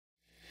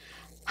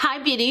Hi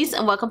beauties,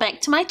 and welcome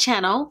back to my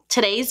channel.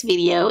 Today's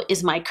video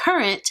is my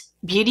current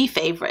beauty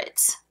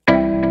favorites.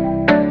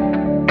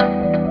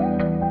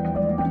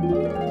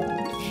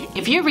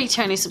 If you're a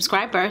returning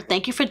subscriber,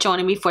 thank you for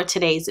joining me for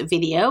today's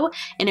video.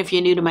 And if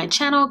you're new to my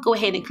channel, go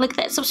ahead and click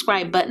that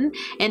subscribe button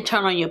and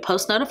turn on your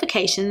post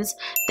notifications.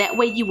 That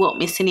way you won't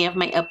miss any of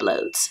my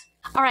uploads.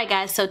 Alright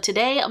guys, so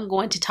today I'm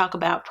going to talk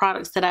about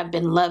products that I've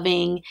been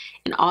loving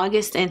in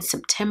August and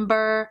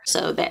September.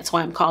 So that's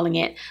why I'm calling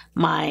it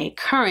my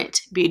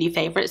current beauty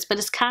favorites, but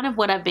it's kind of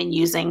what I've been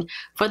using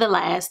for the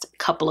last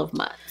couple of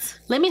months.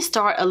 Let me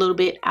start a little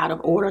bit out of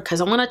order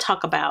because I want to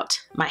talk about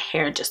my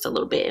hair just a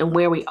little bit and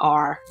where we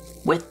are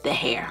with the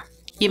hair.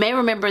 You may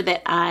remember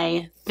that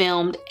I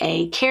filmed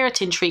a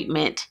keratin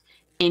treatment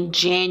in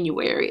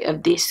January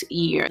of this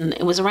year. And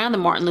it was around the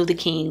Martin Luther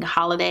King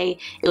holiday.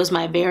 It was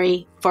my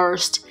very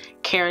first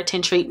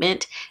keratin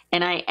treatment,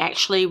 and I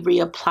actually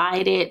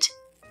reapplied it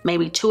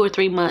maybe 2 or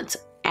 3 months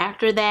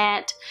after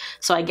that.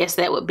 So I guess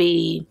that would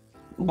be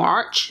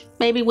March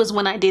maybe was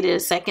when I did it a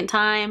second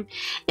time,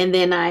 and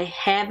then I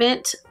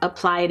haven't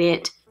applied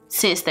it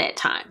since that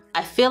time.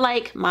 I feel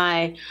like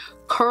my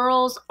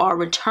curls are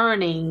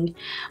returning,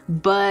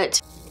 but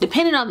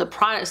depending on the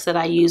products that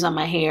I use on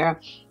my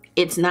hair,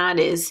 it's not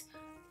as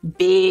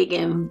big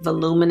and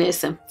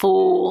voluminous and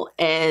full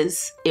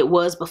as it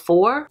was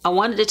before. I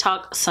wanted to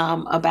talk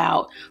some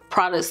about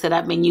products that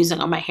I've been using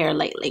on my hair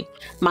lately.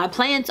 My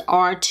plans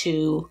are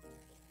to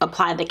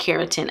apply the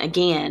keratin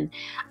again.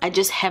 I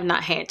just have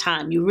not had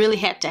time. You really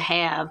have to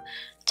have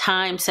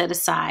time set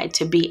aside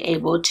to be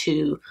able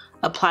to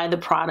apply the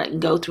product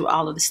and go through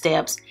all of the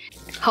steps.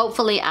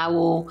 Hopefully I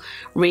will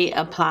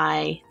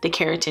reapply the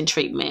keratin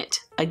treatment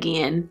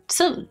again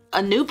soon.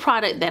 A new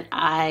product that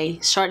I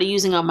started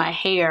using on my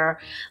hair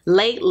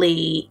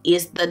lately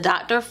is the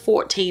Dr.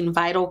 14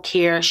 Vital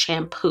Care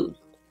Shampoo.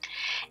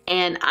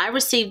 And I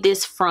received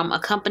this from a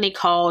company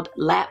called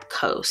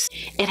LAPCOS.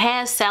 It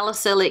has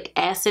salicylic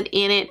acid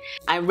in it.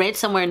 I read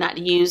somewhere not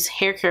to use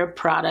hair care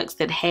products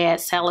that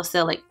had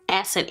salicylic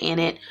acid in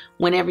it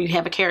whenever you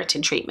have a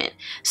keratin treatment.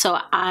 So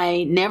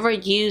I never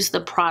used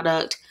the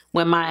product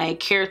when my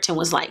keratin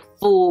was like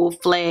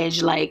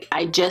full-fledged, like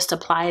I just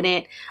applied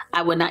it.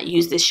 I would not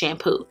use this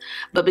shampoo.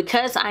 But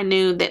because I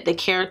knew that the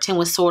keratin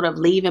was sort of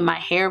leaving my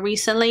hair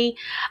recently,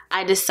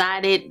 I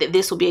decided that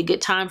this would be a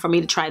good time for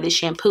me to try this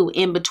shampoo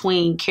in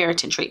between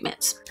keratin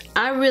treatments.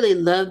 I really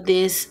love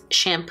this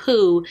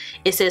shampoo.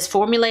 It says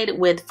formulated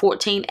with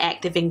 14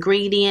 active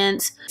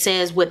ingredients. It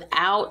says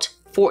without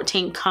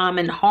 14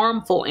 common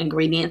harmful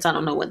ingredients. I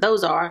don't know what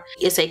those are.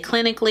 It's a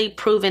clinically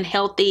proven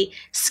healthy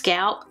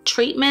scalp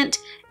treatment.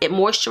 It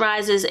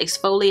moisturizes,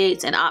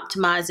 exfoliates, and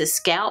optimizes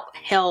scalp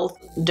health.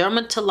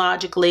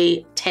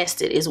 Dermatologically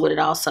tested is what it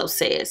also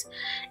says.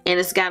 And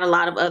it's got a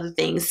lot of other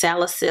things: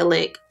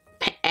 salicylic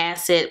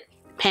acid,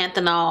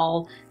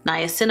 panthenol,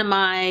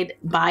 niacinamide,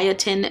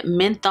 biotin,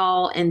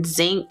 menthol, and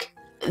zinc.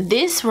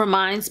 This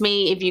reminds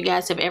me, if you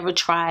guys have ever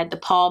tried the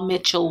Paul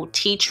Mitchell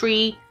Tea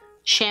Tree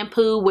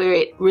shampoo, where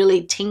it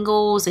really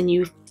tingles and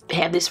you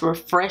have this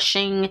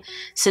refreshing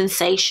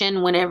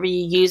sensation whenever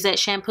you use that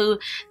shampoo.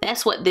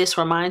 That's what this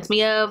reminds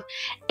me of.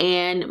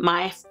 And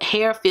my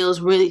hair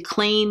feels really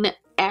clean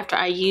after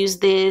I use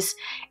this,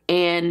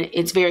 and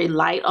it's very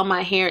light on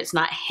my hair. It's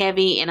not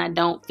heavy, and I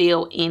don't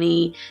feel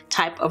any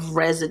type of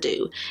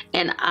residue.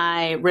 And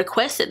I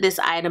requested this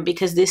item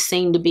because this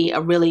seemed to be a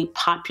really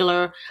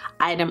popular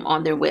item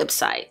on their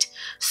website.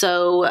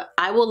 So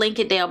I will link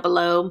it down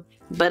below.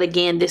 But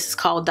again, this is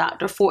called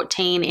Dr.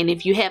 14, and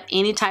if you have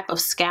any type of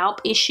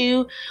scalp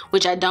issue,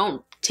 which I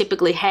don't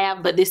typically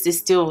have, but this is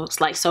still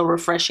like so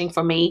refreshing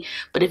for me.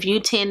 But if you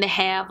tend to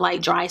have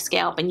like dry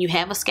scalp and you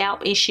have a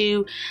scalp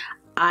issue,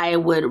 I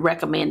would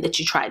recommend that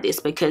you try this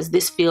because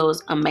this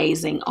feels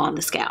amazing on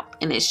the scalp,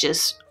 and it's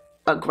just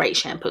a great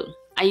shampoo.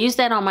 I used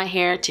that on my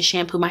hair to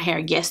shampoo my hair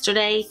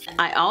yesterday.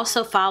 I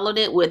also followed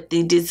it with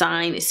the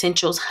Design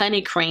Essentials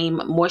Honey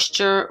Cream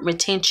Moisture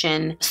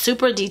Retention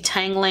Super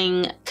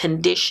Detangling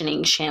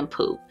Conditioning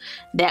Shampoo.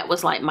 That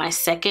was like my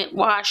second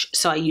wash,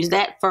 so I used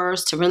that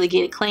first to really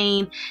get it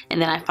clean, and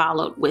then I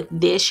followed with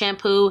this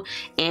shampoo,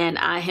 and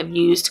I have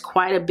used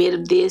quite a bit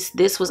of this.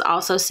 This was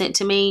also sent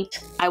to me.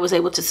 I was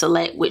able to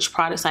select which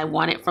products I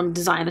wanted from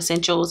Design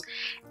Essentials,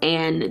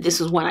 and this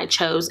was one I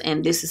chose,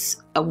 and this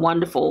is a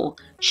wonderful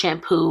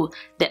shampoo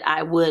that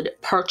I would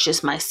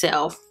purchase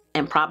myself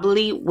and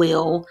probably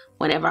will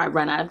whenever I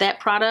run out of that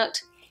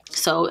product.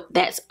 So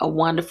that's a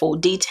wonderful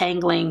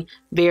detangling,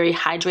 very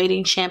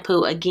hydrating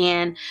shampoo.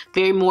 Again,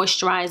 very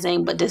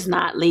moisturizing, but does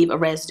not leave a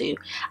residue.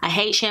 I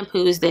hate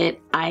shampoos that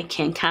I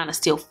can kind of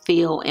still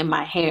feel in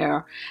my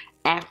hair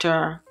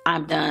after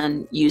I'm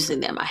done using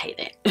them. I hate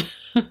it.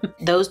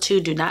 Those two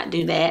do not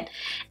do that.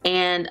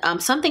 And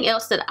something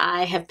else that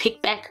I have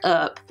picked back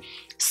up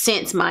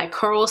since my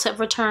curls have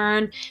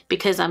returned,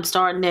 because I'm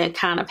starting to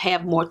kind of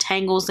have more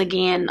tangles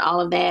again, all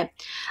of that,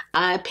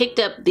 I picked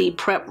up the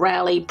Prep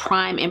Rally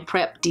Prime and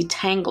Prep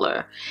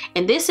Detangler.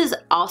 And this is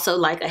also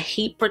like a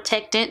heat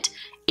protectant.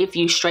 if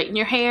you straighten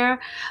your hair,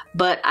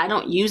 but I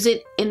don't use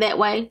it in that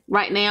way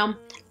right now.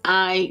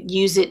 I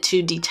use it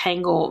to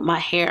detangle my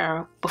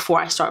hair before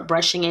I start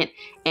brushing it,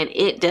 and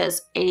it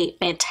does a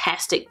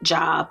fantastic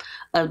job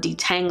of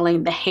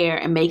detangling the hair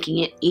and making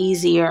it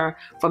easier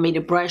for me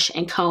to brush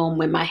and comb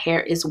when my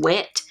hair is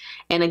wet.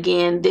 And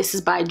again, this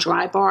is by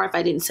Drybar, if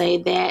I didn't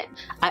say that.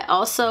 I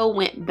also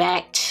went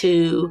back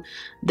to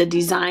the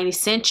Design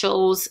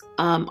Essentials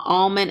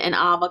Almond and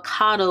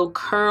Avocado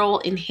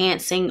Curl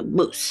Enhancing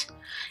Mousse.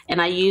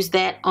 And I used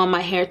that on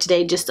my hair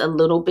today, just a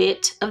little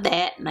bit of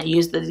that. And I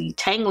used the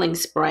detangling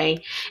spray.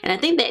 And I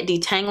think that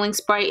detangling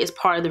spray is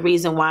part of the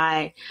reason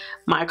why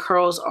my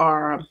curls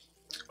are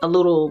a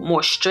little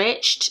more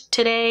stretched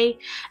today.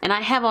 And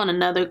I have on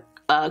another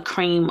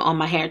cream on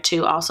my hair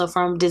too, also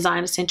from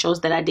Design Essentials,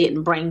 that I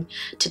didn't bring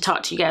to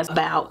talk to you guys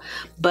about.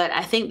 But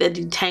I think the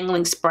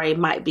detangling spray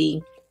might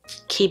be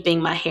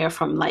keeping my hair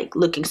from like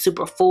looking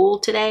super full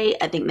today.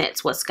 I think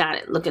that's what's got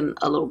it looking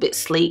a little bit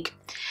sleek.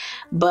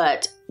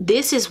 But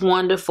this is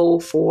wonderful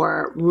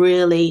for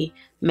really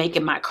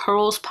making my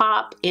curls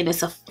pop, and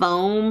it's a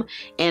foam,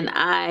 and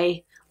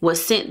I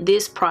was sent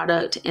this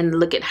product and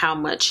look at how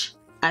much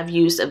I've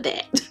used of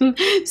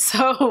that.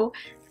 So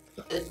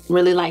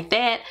really like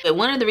that. But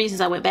one of the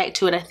reasons I went back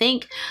to it, I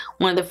think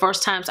one of the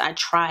first times I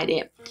tried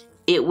it,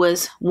 it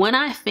was when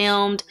I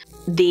filmed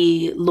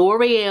the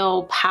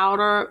L'Oreal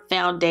powder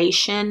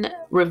foundation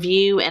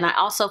review, and I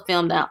also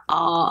filmed a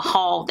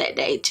haul that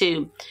day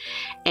too.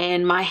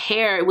 And my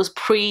hair, it was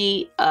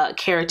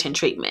pre-keratin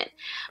treatment,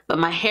 but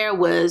my hair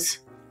was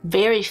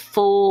very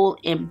full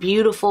and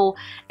beautiful,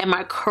 and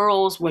my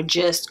curls were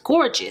just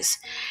gorgeous.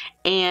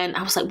 And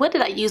I was like, what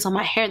did I use on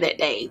my hair that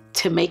day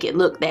to make it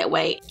look that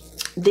way?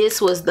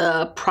 This was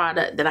the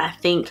product that I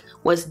think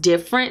was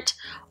different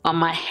on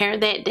my hair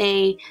that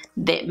day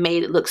that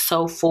made it look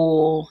so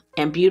full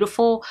and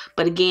beautiful.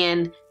 But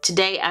again,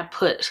 today I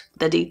put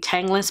the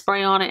detangling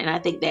spray on it, and I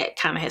think that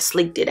kind of has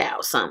sleeked it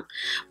out some.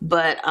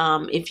 But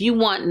if you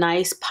want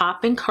nice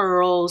popping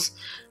curls,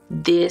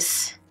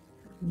 this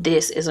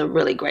is a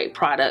really great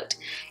product.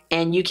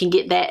 And you can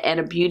get that at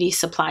a beauty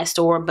supply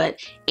store, but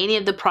any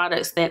of the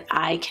products that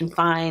I can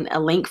find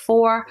a link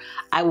for,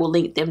 I will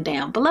link them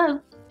down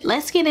below.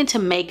 Let's get into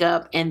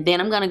makeup, and then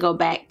I'm going to go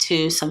back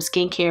to some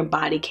skincare,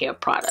 body care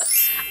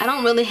products. I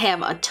don't really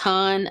have a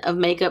ton of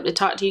makeup to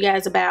talk to you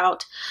guys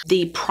about.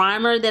 The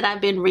primer that I've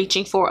been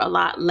reaching for a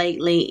lot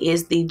lately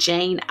is the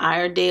Jane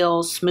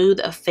Iredale Smooth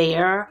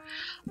Affair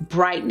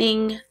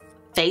Brightening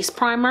Face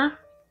Primer,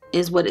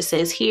 is what it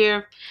says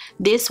here.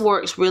 This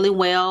works really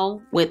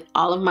well with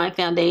all of my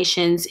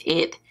foundations.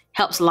 It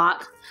helps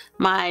lock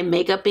my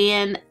makeup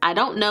in. I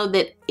don't know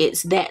that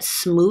it's that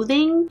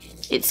smoothing.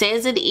 It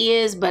says it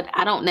is, but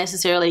I don't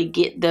necessarily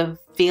get the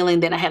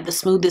feeling that I have the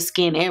smoothest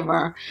skin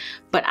ever.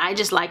 But I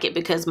just like it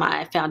because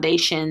my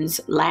foundations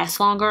last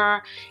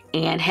longer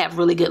and have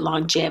really good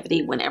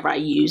longevity whenever I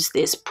use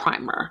this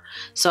primer.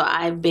 So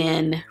I've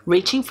been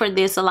reaching for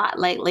this a lot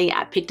lately.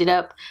 I picked it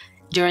up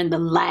during the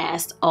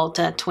last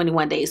Ulta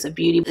 21 Days of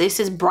Beauty. This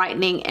is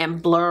brightening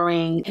and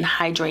blurring and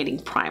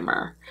hydrating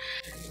primer.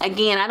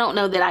 Again, I don't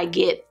know that I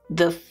get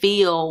the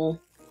feel,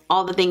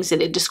 all the things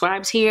that it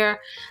describes here.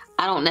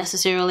 I don't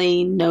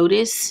necessarily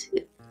notice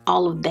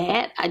all of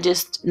that. I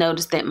just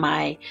noticed that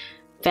my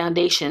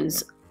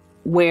foundations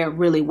wear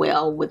really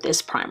well with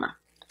this primer,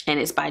 and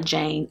it's by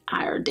Jane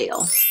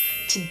Iredale.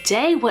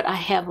 Today, what I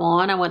have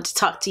on, I want to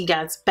talk to you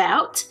guys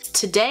about.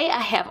 Today,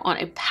 I have on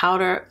a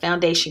powder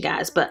foundation,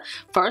 guys. But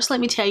first, let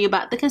me tell you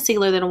about the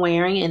concealer that I'm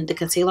wearing and the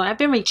concealer I've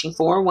been reaching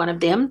for, one of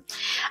them.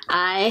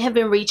 I have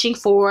been reaching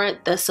for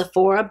the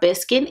SEPHORA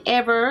Best Skin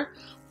Ever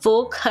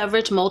Full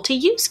Coverage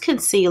Multi-Use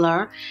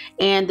Concealer.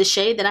 And the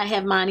shade that I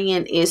have mine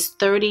in is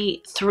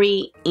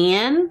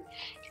 33N.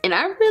 And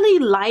I really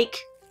like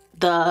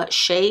the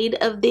shade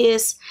of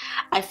this.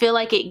 I feel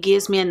like it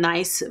gives me a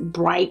nice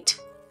bright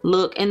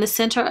look in the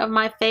center of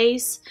my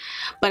face,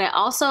 but I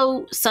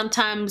also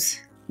sometimes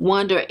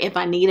wonder if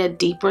I need a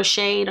deeper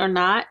shade or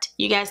not.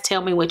 You guys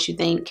tell me what you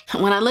think.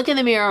 When I look in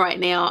the mirror right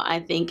now, I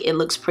think it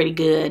looks pretty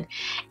good.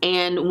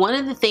 And one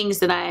of the things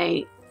that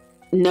I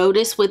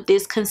noticed with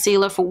this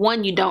concealer, for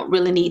one, you don't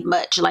really need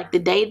much. Like the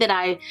day that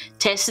I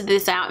tested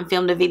this out and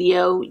filmed a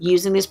video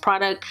using this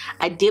product,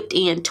 I dipped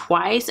in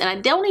twice, and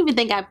I don't even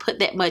think I put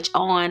that much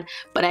on,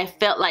 but I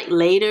felt like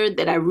later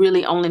that I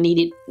really only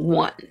needed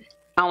one.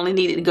 I only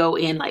needed to go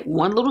in like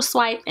one little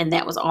swipe, and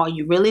that was all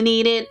you really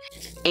needed,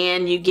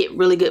 and you get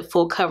really good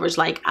full coverage.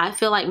 Like I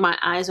feel like my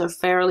eyes are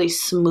fairly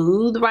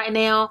smooth right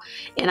now,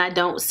 and I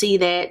don't see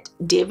that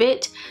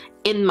divot.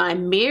 In my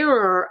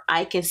mirror,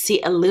 I can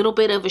see a little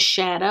bit of a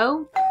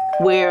shadow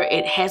where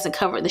it hasn't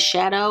covered the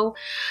shadow,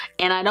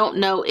 and I don't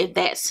know if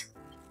that's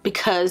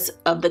because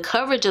of the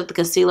coverage of the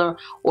concealer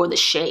or the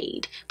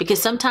shade,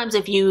 because sometimes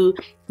if you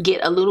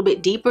get a little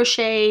bit deeper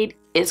shade,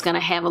 it's going to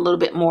have a little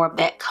bit more of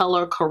that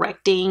color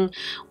correcting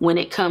when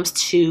it comes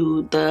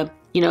to the,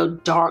 you know,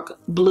 dark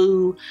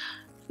blue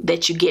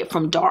that you get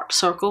from dark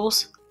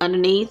circles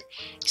underneath.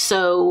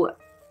 So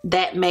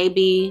that may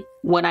be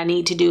what I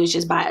need to do, is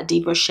just buy a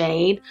deeper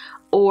shade.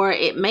 or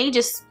it may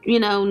just, you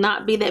know,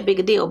 not be that big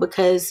a deal,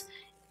 because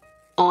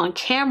on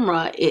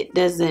camera it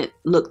doesn't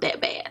look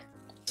that bad.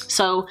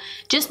 So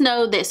just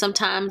know that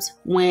sometimes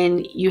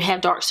when you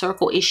have dark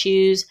circle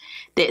issues,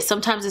 that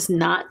sometimes it's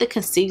not the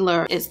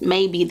concealer, it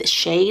may be the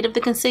shade of the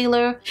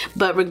concealer.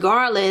 But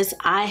regardless,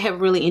 I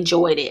have really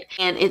enjoyed it.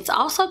 And it's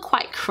also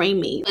quite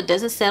creamy. It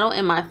doesn't settle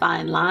in my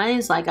fine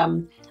lines. Like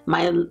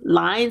my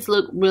lines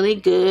look really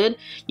good.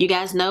 You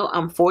guys know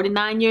I'm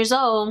 49 years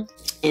old,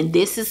 and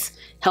this is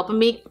helping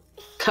me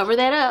cover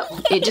that up.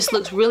 It just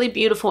looks really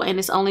beautiful, and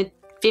it's only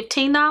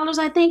 $15,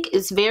 I think.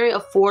 It's very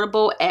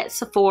affordable at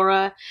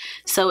Sephora.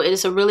 So it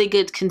is a really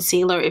good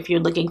concealer if you're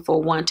looking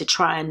for one to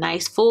try a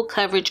nice full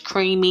coverage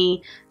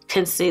creamy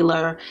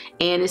concealer.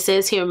 And it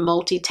says here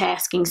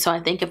multitasking, so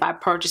I think if I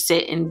purchase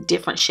it in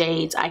different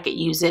shades, I could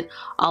use it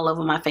all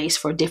over my face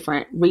for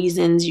different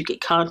reasons. You could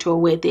contour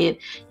with it,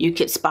 you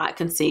could spot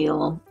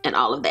conceal, and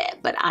all of that.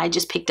 But I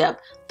just picked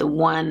up the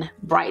one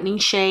brightening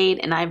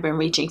shade, and I've been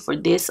reaching for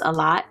this a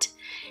lot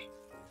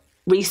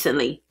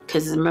recently,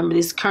 because remember,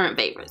 this is current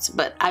favorites,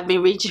 but I've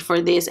been reaching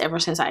for this ever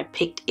since I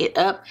picked it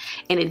up.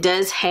 And it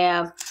does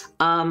have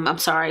I'm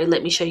sorry,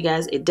 let me show you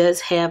guys, it does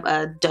have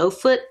a doe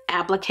foot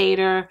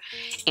applicator,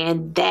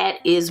 and that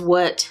is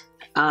what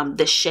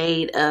the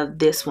shade of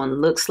this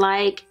one looks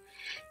like.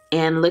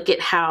 And look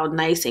at how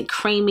nice and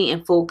creamy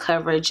and full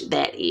coverage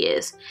that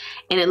is.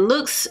 And it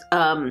looks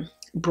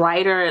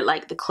brighter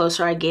like the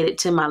closer I get it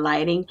to my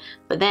lighting,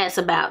 but that's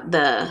about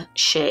the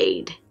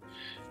shade.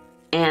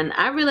 And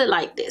I really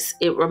like this.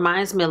 It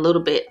reminds me a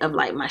little bit of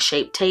like my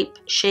Shape Tape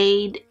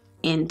shade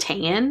in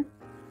tan,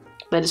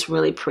 but it's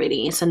really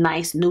pretty. It's a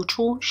nice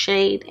neutral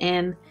shade,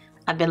 and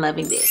I've been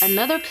loving this.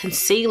 Another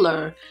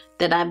concealer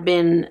that I've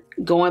been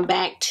going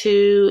back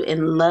to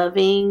and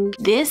loving,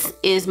 this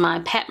is my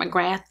Pat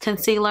McGrath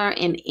concealer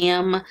in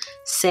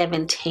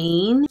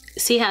M17.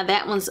 See how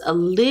that one's a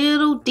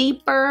little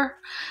deeper?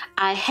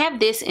 I have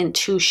this in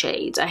 2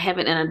 shades. I have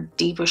it in a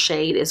deeper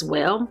shade as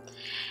well.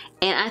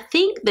 And I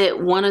think that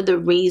one of the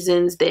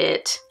reasons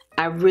that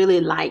I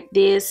really like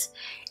this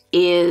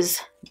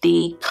is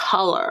the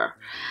color.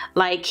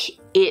 Like,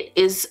 it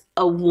is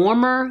a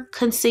warmer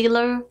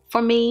concealer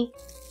for me.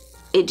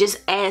 It just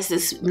adds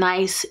this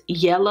nice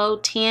yellow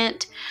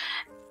tint.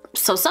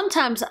 So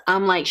sometimes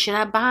I'm like, should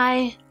I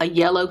buy a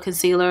yellow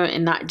concealer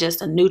and not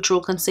just a neutral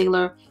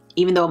concealer?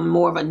 Even though I'm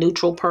more of a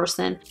neutral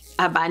person,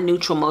 I buy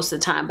neutral most of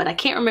the time. But I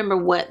can't remember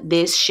what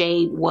this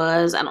shade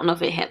was. I don't know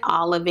if it had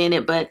olive in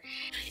it, but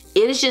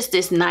it is just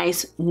this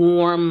nice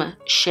warm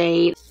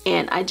shade,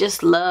 and I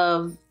just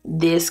love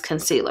this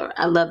concealer.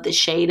 I love the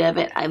shade of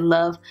it. I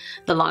love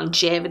the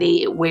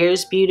longevity. It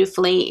wears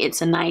beautifully.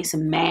 It's a nice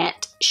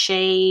matte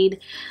shade.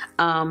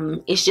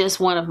 It's just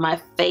one of my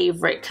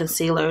favorite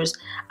concealers.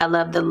 I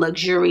love the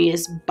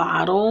luxurious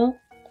bottle.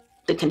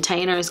 The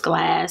container is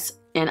glass,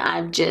 and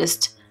I've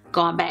just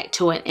gone back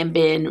to it and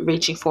been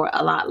reaching for it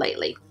a lot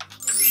lately.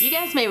 You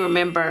guys may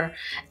remember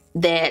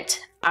that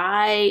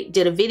I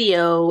did a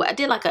video, I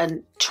did like a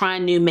try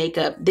new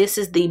makeup. This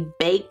is the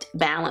Baked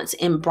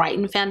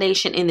Balance-n-Brighten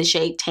foundation in the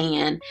shade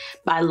Tan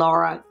by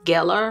Laura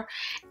Geller.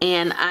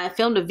 And I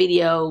filmed a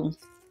video,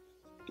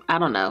 I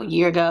don't know, a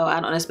year ago. I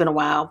don't know, it's been a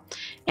while.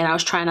 And I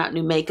was trying out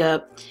new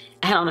makeup.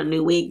 I had on a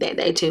new wig that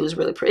day too. It was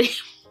really pretty.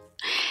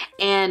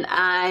 And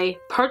I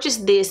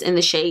purchased this in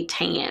the shade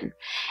Tan.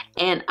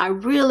 And I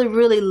really,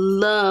 really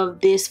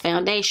love this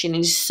foundation.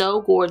 It's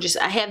so gorgeous.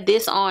 I have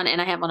this on, and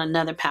I have on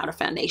another powder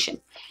foundation.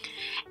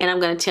 And I'm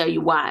going to tell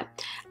you why.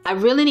 I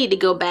really need to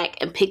go back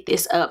and pick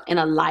this up in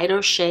a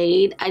lighter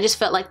shade. I just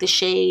felt like the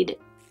shade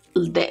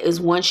that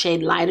is one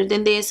shade lighter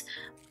than this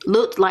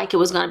looked like it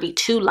was going to be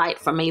too light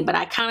for me, but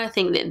I kind of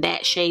think that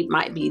that shade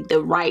might be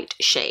the right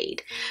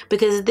shade,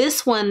 because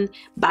this one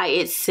by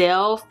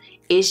itself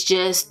is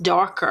just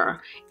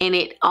darker, and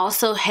it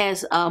also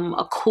has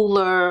a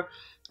cooler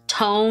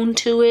tone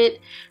to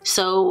it,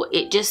 so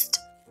it just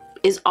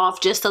is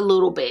off just a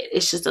little bit.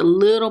 It's just a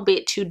little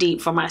bit too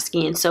deep for my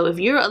skin. So if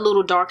you're a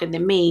little darker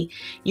than me,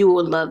 you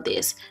will love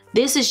this.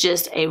 This is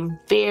just a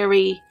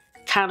very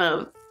kind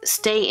of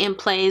stay in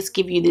place,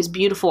 give you this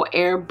beautiful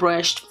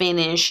airbrushed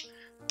finish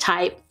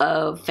type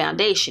of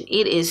foundation.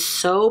 It is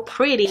so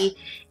pretty,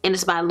 and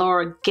it's by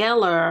Laura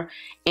Geller,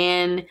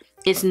 and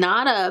it's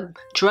not a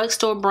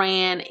drugstore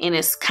brand, and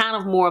it's kind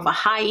of more of a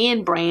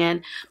high-end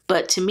brand,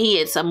 but to me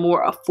it's a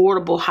more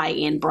affordable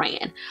high-end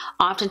brand.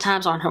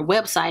 Oftentimes on her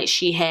website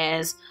she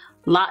has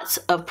lots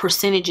of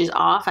percentages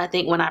off. I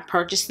think when I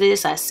purchased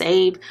this I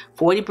saved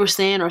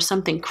 40% or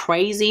something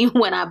crazy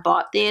when I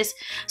bought this.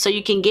 So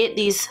you can get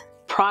these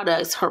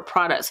products, her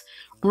products,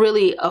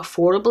 really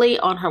affordably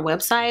on her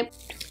website.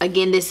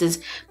 Again, this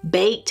is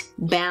Baked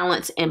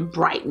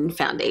Balance-n-Brighten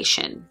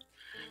foundation.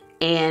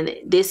 And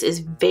this is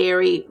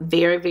very,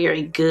 very,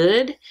 very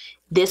good.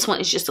 This one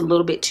is just a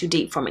little bit too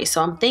deep for me.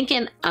 So I'm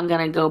thinking I'm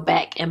going to go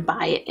back and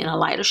buy it in a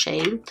lighter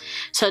shade.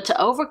 So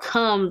to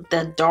overcome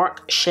the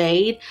dark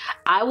shade,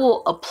 I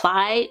will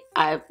apply,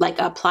 I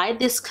applied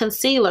this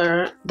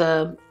concealer,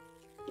 the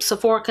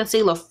Sephora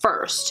concealer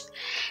first.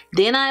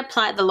 Then I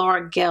applied the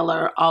Laura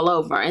Geller all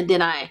over. And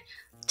then I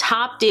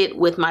topped it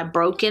with my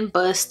Broken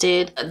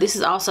Busted. This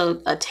is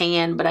also a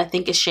tan, but I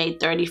think it's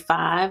shade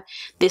 35.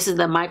 This is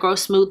the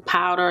Microsmooth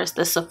powder. It's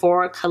the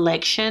Sephora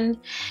collection.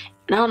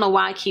 And I don't know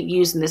why I keep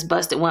using this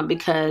busted one,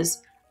 because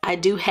I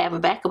do have a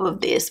backup of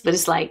this, but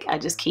it's like I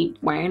just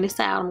keep wearing this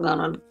out. I'm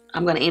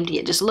gonna empty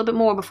it just a little bit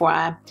more before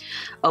I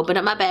open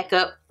up my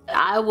backup.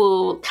 I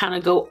will kind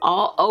of go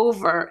all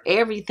over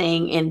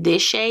everything in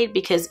this shade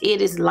because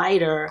it is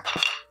lighter,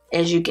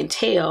 as you can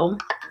tell.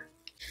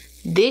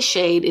 This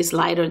shade is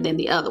lighter than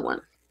the other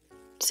one.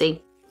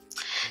 See?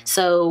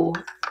 So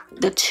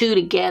the two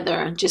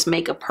together just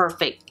make a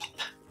perfect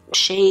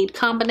shade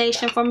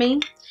combination for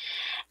me.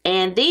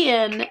 And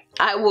then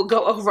I will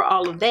go over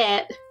all of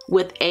that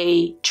with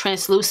a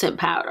translucent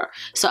powder.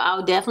 So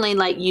I'll definitely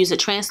like use a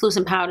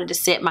translucent powder to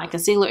set my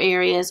concealer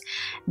areas.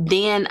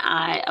 Then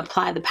I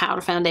apply the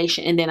powder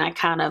foundation, and then I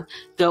kind of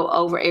go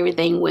over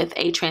everything with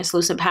a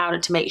translucent powder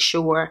to make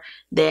sure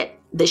that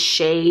the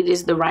shade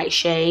is the right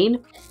shade.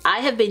 I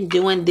have been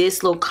doing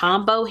this little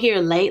combo here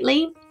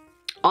lately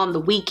on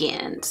the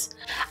weekends.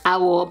 I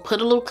will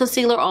put a little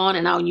concealer on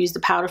and I'll use the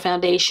powder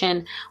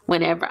foundation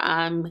whenever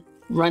I'm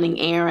running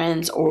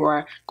errands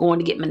or going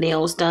to get my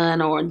nails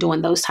done or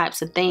doing those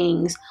types of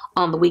things.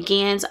 On the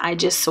weekends, I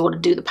just sort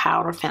of do the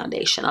powder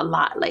foundation a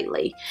lot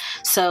lately.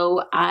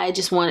 So I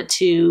just wanted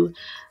to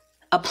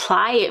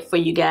apply it for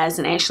you guys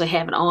and actually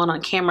have it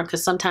on camera,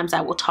 because sometimes I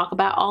will talk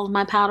about all of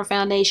my powder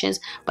foundations,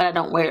 but I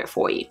don't wear it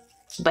for you.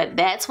 But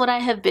that's what I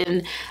have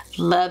been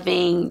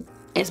loving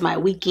as my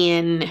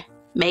weekend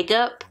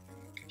makeup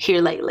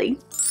here lately.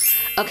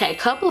 Okay, a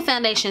couple of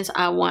foundations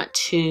I want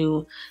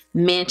to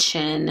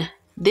mention.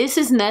 This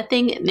is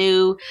nothing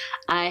new.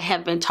 I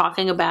have been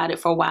talking about it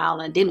for a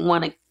while. I didn't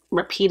want to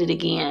repeat it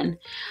again,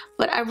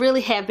 but I really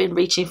have been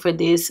reaching for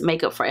this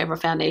Makeup Forever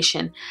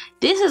foundation.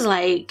 This is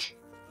like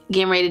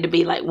getting ready to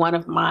be like one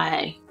of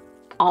my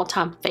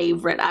all-time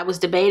favorite. I was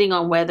debating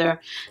on whether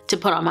to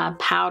put on my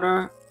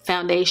powder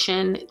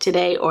foundation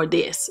today or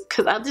this,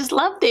 because I just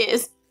love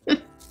this.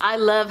 I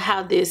love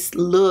how this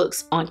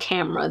looks on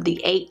camera,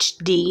 the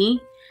HD.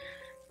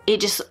 It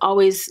just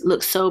always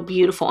looks so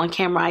beautiful on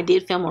camera. I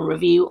did film a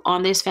review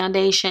on this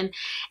foundation,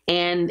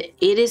 and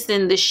it is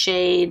in the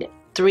shade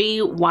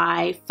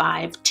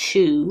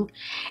 3Y52,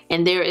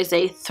 and there is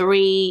a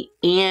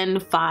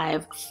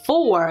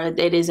 3N54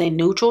 that is a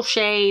neutral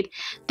shade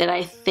that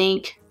I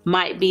think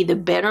might be the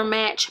better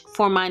match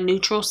for my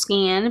neutral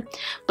skin.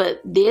 But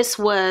this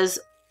was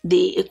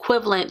the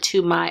equivalent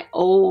to my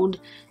old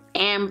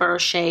amber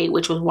shade,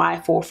 which was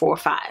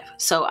Y445.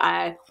 So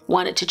I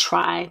wanted to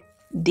try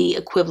the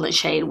equivalent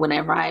shade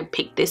whenever I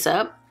picked this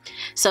up.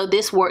 So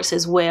this works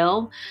as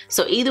well.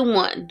 So either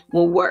one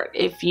will work.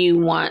 If you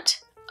want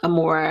a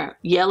more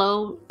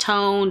yellow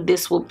tone,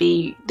 this will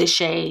be the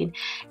shade.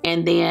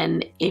 And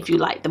then if you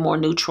like the more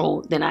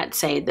neutral, then I'd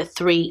say the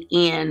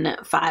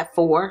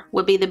 3N54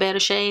 would be the better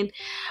shade.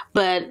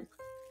 But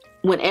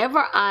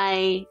whenever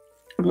I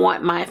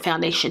want my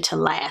foundation to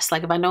last,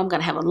 like if I know I'm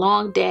gonna have a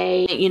long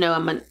day, you know,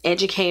 I'm an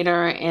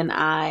educator and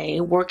I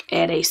work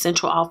at a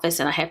central office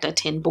and I have to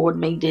attend board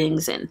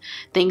meetings and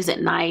things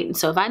at night, and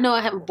so if I know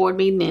I have a board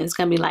meeting and it's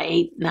gonna be like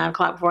 8, 9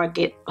 o'clock before I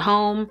get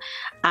home,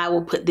 I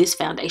will put this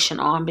foundation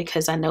on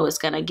because I know it's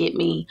gonna get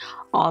me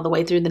all the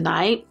way through the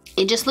night.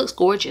 It just looks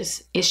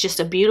gorgeous. It's just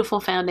a beautiful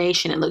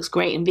foundation. It looks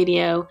great in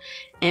video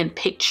and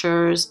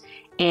pictures,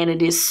 and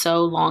it is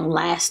so long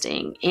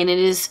lasting, and it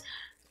is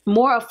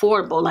more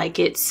affordable. Like,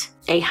 it's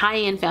a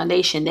high-end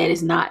foundation that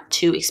is not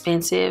too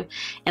expensive.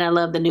 And I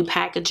love the new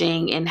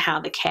packaging and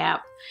how the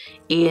cap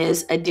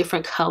is a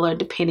different color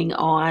depending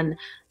on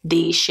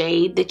the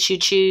shade that you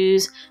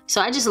choose.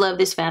 So I just love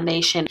this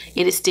foundation.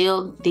 It is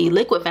still the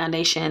liquid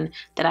foundation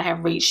that I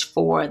have reached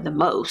for the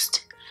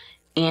most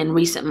in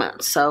recent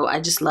months. So I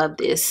just love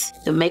this.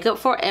 The Makeup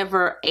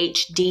Forever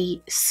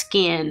HD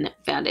Skin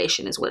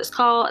Foundation is what it's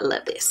called. I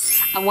love this.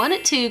 I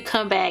wanted to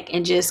come back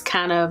and just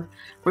kind of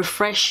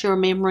refresh your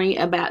memory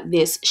about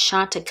this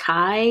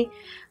Chantecaille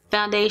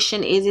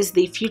foundation. It is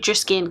the Future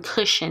Skin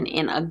Cushion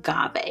in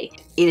Agave.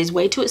 It is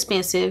way too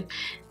expensive.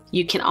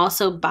 You can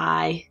also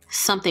buy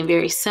something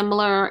very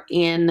similar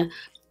in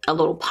a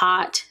little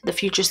pot. The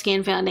Future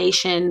Skin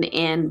foundation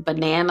in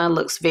Banana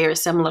looks very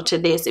similar to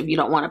this if you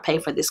don't want to pay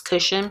for this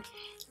cushion.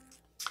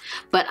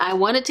 But I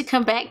wanted to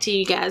come back to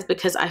you guys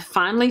because I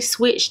finally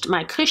switched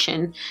my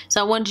cushion. So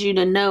I wanted you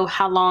to know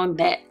how long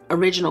that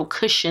original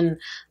cushion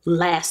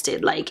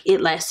lasted. Like,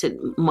 it lasted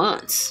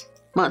months.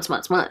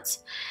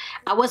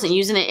 I wasn't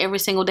using it every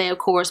single day, of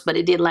course, but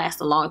it did last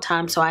a long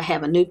time. So I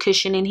have a new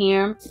cushion in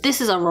here.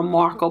 This is a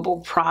remarkable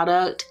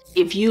product.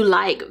 If you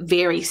like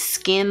very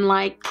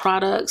skin-like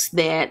products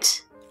that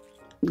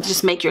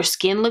just make your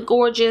skin look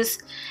gorgeous,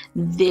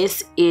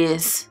 this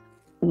is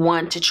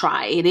one to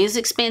try. It is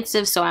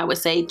expensive, so I would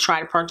say try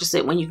to purchase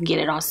it when you can get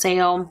it on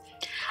sale.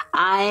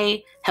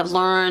 I have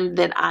learned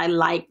that I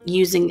like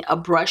using a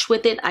brush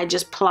with it. I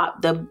just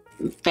plop the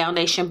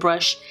foundation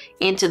brush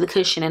into the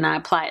cushion and I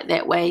apply it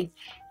that way.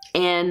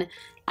 And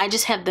I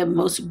just have the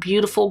most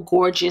beautiful,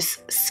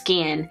 gorgeous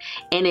skin,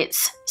 and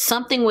it's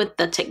something with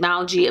the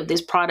technology of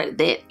this product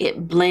that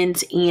it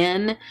blends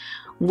in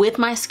with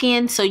my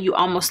skin, so you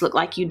almost look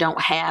like you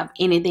don't have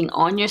anything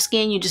on your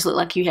skin. You just look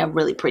like you have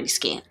really pretty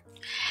skin.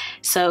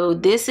 So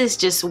this is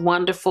just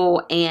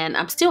wonderful, and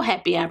I'm still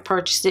happy I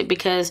purchased it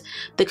because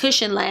the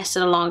cushion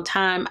lasted a long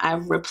time.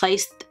 I've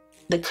replaced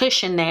the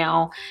cushion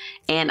now,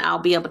 and I'll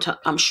be able to,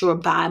 I'm sure,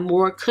 buy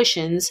more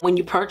cushions. When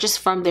you purchase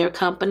from their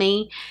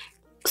company,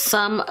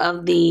 some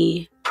of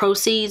the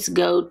proceeds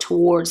go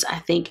towards, I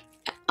think,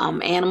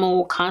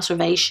 animal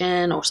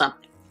conservation or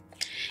something.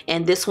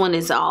 And this one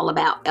is all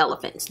about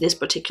elephants, this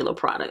particular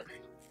product.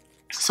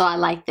 So I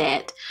like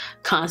that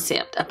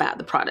concept about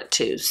the product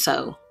too.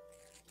 So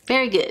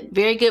very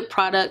good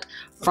product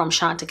from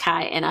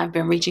Chantecaille, and I've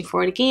been reaching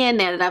for it again.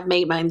 Now that I've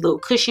made my little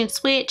cushion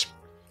switch,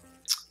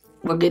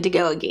 we're good to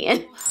go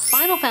again.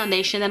 Final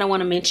foundation that I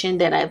want to mention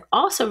that I've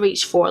also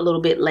reached for a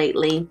little bit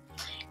lately,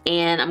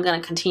 and I'm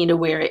going to continue to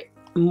wear it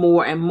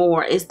more and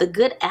more, is the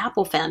Good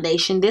Apple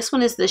foundation. This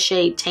one is the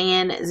shade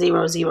Tan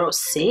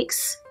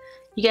 006.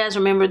 You guys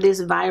remember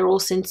this viral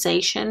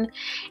sensation?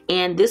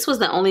 And this was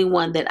the only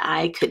one that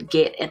I could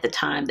get at the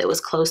time that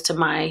was close to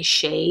my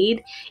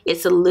shade.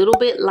 It's a little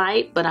bit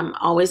light, but I'm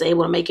always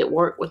able to make it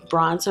work with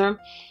bronzer.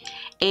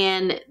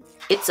 And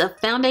it's a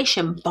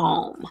foundation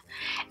balm.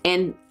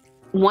 And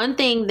one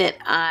thing that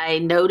I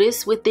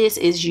noticed with this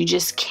is you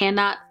just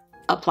cannot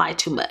apply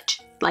too much.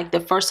 Like the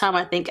first time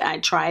I think I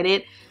tried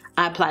it,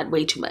 I applied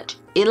way too much.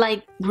 It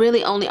like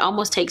really only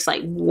almost takes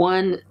like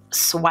one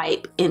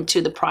swipe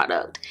into the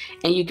product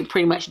and you can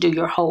pretty much do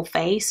your whole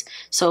face.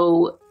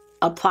 So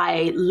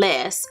apply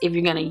less if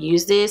you're gonna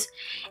use this,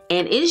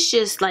 and it's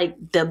just like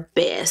the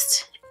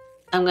best.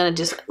 I'm gonna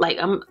just like,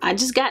 I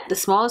just got the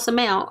smallest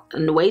amount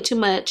and way too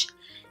much,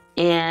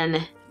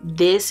 and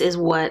this is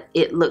what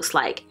it looks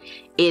like.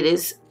 It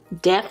is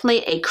definitely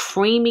a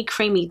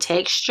creamy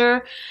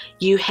texture.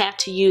 You have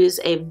to use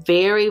a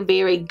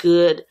very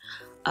good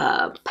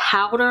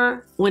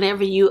powder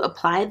whenever you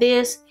apply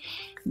this,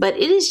 but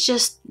it is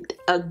just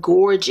a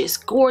gorgeous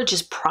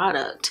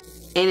product,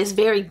 and it's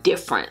very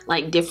different,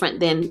 like different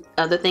than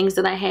other things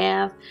that I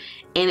have,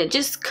 and it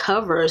just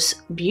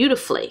covers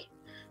beautifully.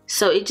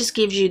 So it just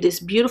gives you this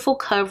beautiful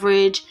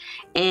coverage,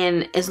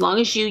 and as long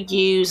as you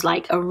use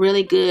like a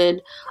really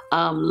good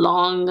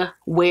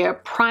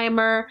Longwear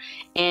primer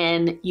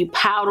and you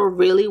powder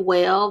really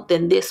well,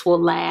 then this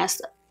will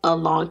last a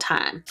long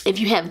time. If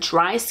you have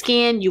dry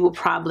skin, you will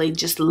probably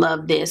just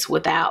love this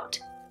without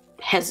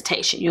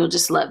hesitation. You'll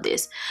just love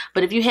this.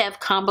 But if you have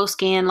combo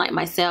skin like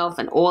myself,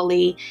 and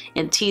oily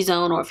and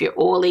T-zone, or if you're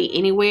oily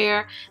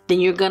anywhere,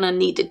 then you're gonna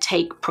need to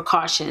take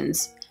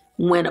precautions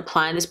when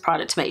applying this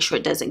product to make sure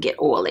it doesn't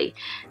get oily.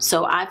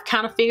 So I've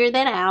kind of figured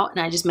that out, and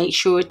I just make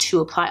sure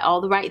to apply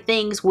all the right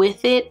things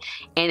with it,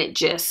 and it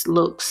just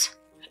looks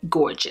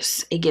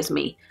gorgeous. It gives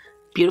me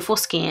beautiful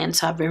skin.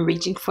 So I've been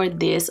reaching for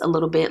this a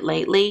little bit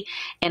lately,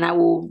 and I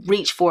will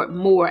reach for it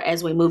more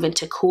as we move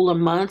into cooler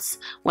months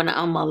when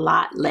I'm a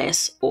lot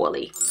less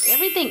oily.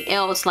 Everything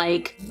else,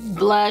 like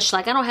blush,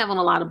 like I don't have on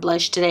a lot of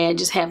blush today. I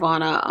just have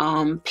on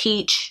a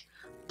peach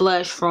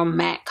blush from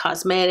MAC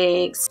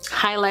Cosmetics.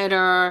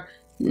 Highlighter,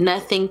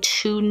 nothing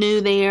too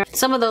new there.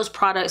 Some of those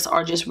products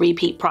are just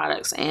repeat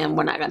products, and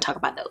we're not going to talk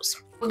about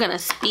those. We're going to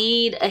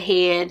speed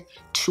ahead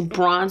to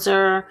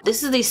bronzer.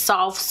 This is the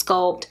Soft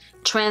Sculpt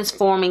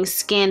Transforming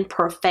Skin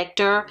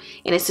Perfector,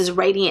 and it says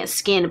Radiant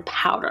Skin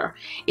Powder.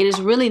 It is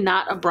really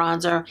not a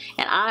bronzer,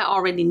 and I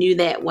already knew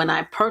that when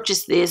I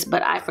purchased this,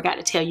 but I forgot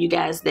to tell you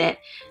guys that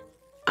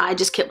I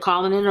just kept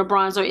calling it a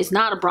bronzer. It's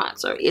not a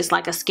bronzer. It's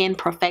like a skin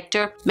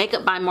perfector.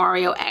 Makeup by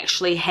Mario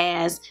actually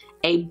has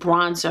a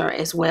bronzer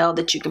as well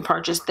that you can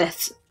purchase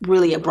that's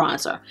really a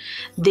bronzer.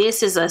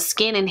 This is a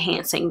skin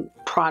enhancing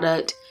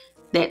product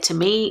that to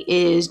me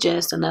is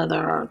just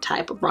another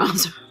type of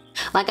bronzer.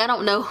 Like, I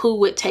don't know who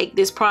would take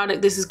this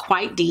product. This is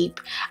quite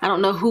deep. I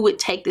don't know who would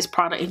take this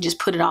product and just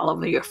put it all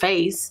over your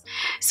face.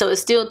 So it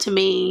still, to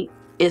me,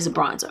 is a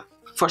bronzer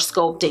for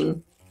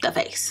sculpting the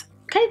face.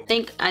 Okay, I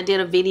think I did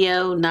a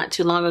video not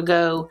too long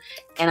ago,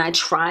 and I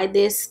tried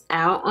this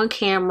out on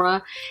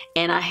camera,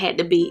 and I had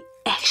to be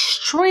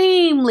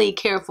extremely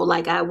careful.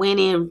 Like, I went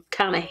in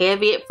kind of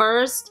heavy at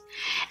first,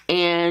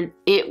 and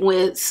it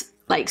was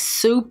like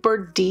super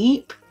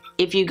deep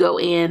if you go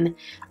in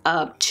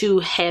too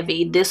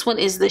heavy. This one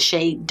is the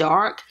shade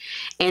Dark,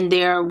 and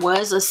there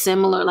was a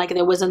similar, like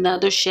there was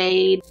another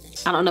shade,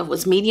 I don't know if it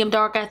was medium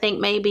dark, I think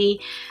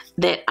maybe,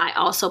 that I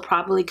also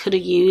probably could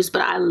have used,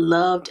 but I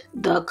loved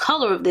the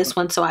color of this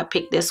one, so I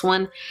picked this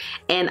one,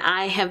 and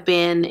I have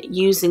been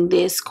using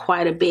this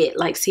quite a bit.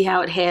 Like, see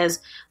how it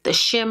has the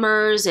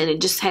shimmers and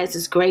it just has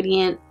this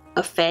gradient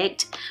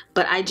effect,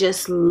 but I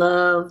just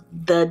love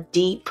the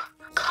deep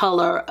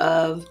color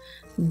of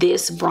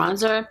this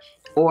bronzer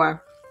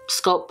or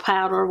sculpt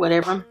powder,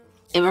 whatever.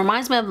 It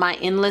reminds me of my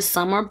Endless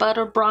Summer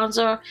Butter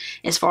bronzer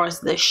as far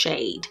as the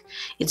shade.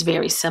 It's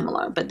very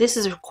similar, but this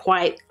is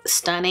quite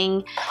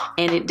stunning,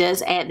 and it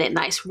does add that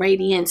nice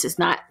radiance. It's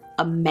not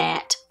a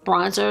matte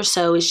bronzer,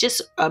 so it's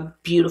just a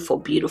beautiful,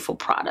 beautiful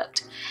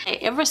product.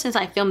 Ever since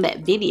I filmed that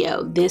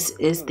video, this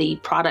is the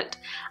product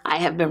I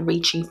have been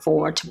reaching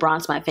for to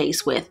bronze my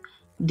face with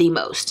the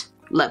most.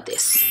 Love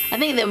this. I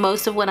think that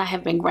most of what I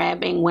have been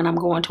grabbing when I'm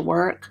going to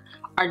work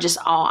are just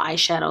all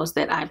eyeshadows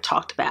that I've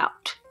talked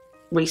about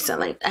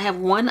recently. I have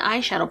one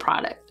eyeshadow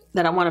product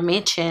that I want to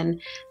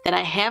mention that I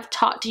have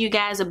talked to you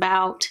guys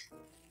about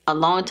a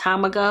long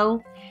time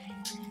ago,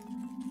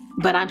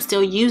 but I'm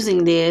still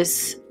using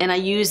this and I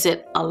use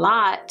it a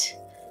lot,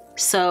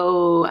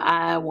 so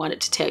I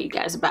wanted to tell you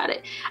guys about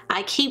it.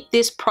 I keep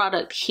this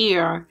product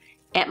here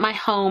at my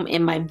home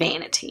in my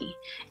vanity,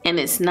 and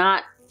it's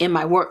not in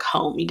my work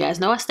home. You guys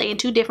know I stay in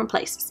 2 different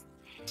places.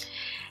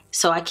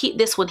 So I keep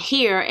this one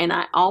here, and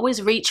I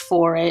always reach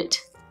for it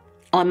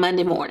on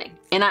Monday morning.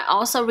 And I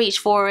also reach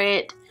for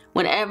it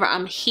whenever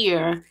I'm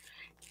here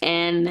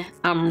and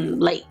I'm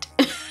late.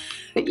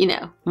 You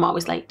know, I'm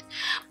always late.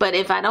 But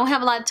if I don't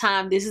have a lot of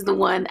time, this is the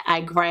one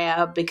I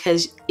grab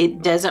because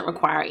it doesn't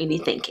require any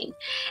thinking.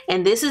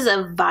 And this is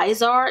a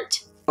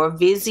Vizart or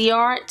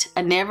Viziart.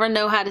 I never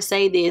know how to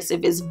say this,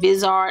 if it's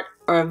Vizart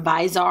or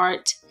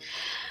Vizart.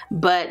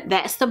 But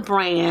that's the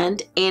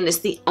brand, and it's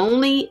the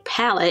only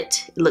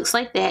palette. It looks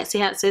like that. See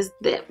how it says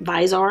that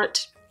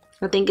Vizart,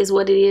 I think is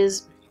what it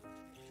is.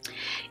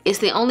 It's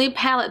the only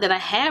palette that I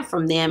have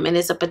from them, and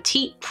it's a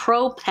Petite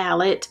Pro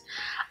palette.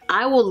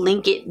 I will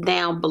link it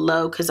down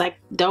below because I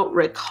don't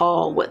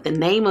recall what the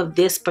name of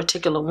this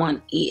particular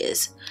one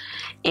is.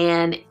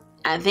 And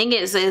I think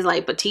it says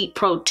like Petite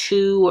Pro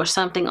 2 or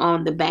something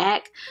on the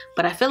back,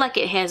 but I feel like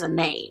it has a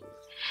name.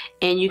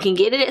 And you can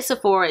get it at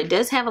Sephora. It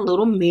does have a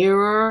little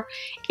mirror.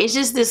 It's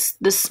just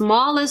the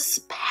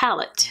smallest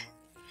palette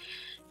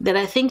that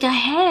I think I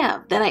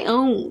have, that I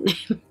own.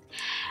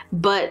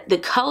 But the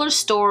color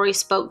story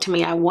spoke to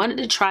me. I wanted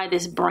to try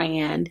this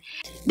brand.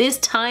 This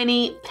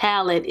tiny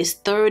palette is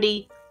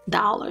 $30,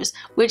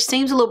 which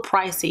seems a little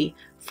pricey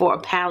for a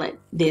palette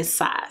this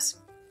size.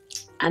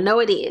 I know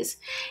it is.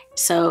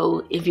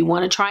 So if you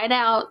want to try it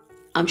out,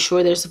 I'm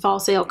sure there's a fall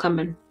sale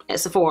coming at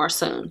Sephora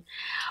soon.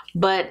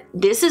 But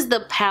this is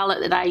the palette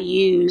that I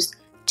used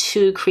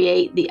to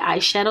create the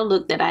eyeshadow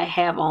look that I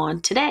have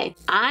on today.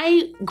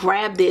 I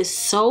grabbed this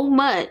so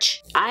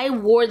much. I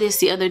wore this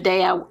the other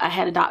day. I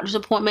had a doctor's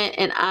appointment,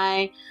 and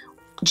I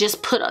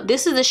just put on,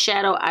 this is the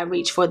shadow I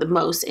reach for the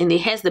most, and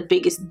it has the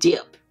biggest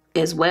dip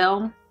as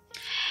well.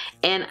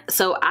 And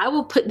so I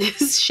will put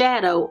this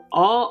shadow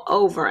all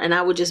over, and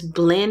I will just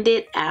blend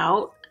it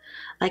out.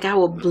 Like I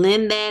will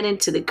blend that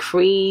into the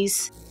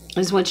crease.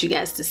 I just want you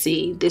guys to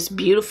see this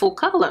beautiful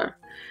color.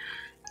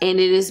 And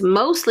it is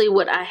mostly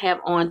what I have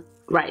on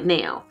right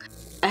now.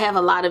 I have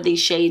a lot of these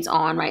shades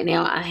on right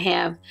now. I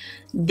have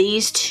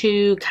these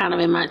 2 kind of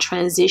in my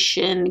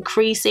transition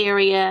crease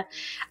area.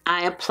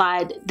 I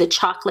applied the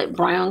chocolate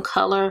brown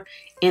color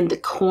in the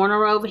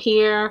corner over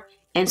here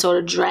and sort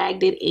of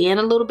dragged it in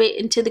a little bit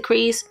into the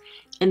crease.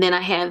 And then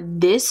I have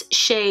this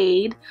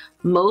shade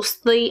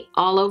mostly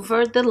all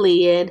over the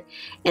lid.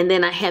 And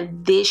then I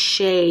have this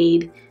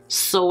shade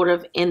sort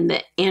of in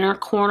the inner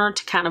corner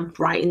to kind of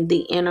brighten the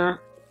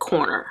inner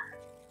corner.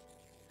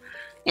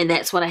 And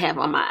that's what I have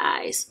on my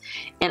eyes.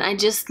 And I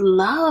just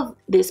love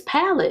this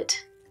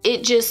palette.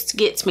 It just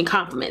gets me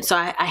compliments. So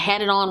I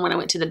had it on when I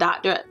went to the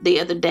doctor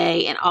the other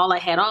day, and all I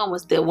had on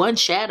was the one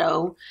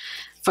shadow.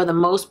 For the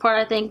most part,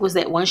 I think, was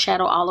that one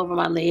shadow all over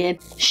my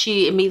lid.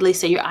 She immediately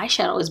said, your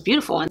eyeshadow is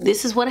beautiful. And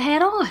this is what I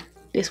had on.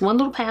 This one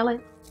little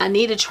palette. I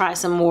need to try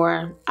some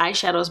more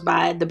eyeshadows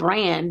by the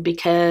brand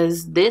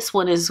because this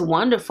one is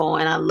wonderful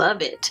and I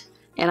love it.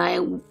 And I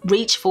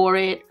reach for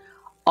it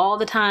all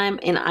the time,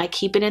 and I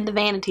keep it in the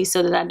vanity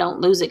so that I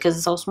don't lose it because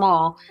it's so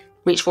small.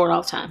 Reach for it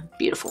all the time.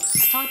 Beautiful.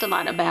 I talked a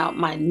lot about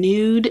my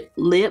nude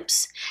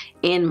lips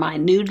in my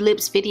nude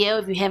lips video.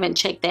 If you haven't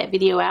checked that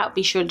video out,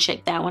 be sure to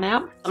check that one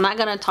out. I'm not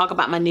going to talk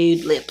about my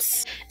nude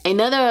lips.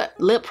 Another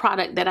lip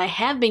product that I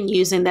have been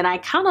using that I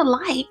kind of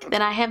like,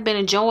 that I have been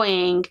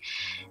enjoying,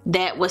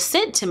 that was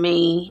sent to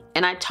me,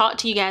 and I talked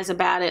to you guys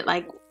about it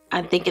like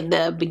I think at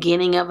the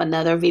beginning of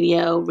another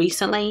video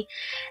recently,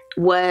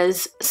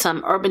 was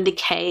some Urban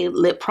Decay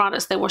lip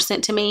products that were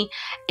sent to me,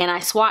 and I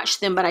swatched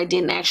them, but I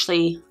didn't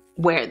actually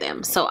wear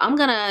them. So I'm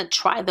gonna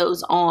try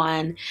those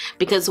on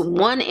because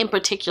one in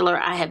particular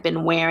I have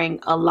been wearing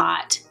a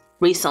lot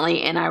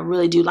recently, and I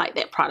really do like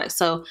that product.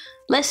 So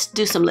let's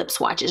do some lip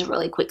swatches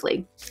really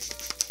quickly.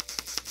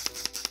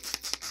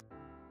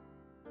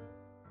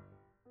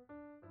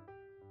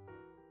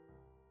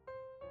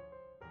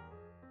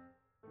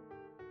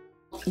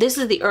 This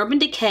is the Urban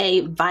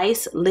Decay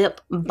Vice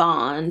Lip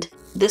Bond.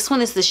 This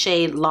one is the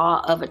shade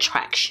Law of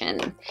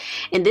Attraction.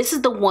 And this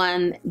is the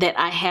one that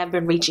I have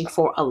been reaching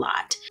for a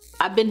lot.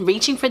 I've been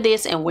reaching for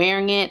this and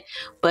wearing it,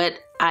 but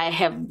I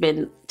have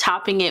been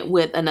topping it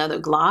with another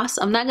gloss.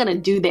 I'm not gonna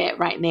do that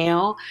right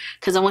now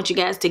because I want you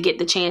guys to get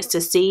the chance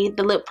to see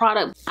the lip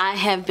product. I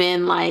have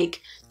been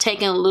like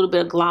taking a little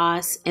bit of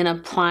gloss and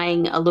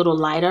applying a little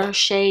lighter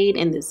shade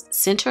in the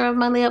center of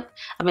my lip.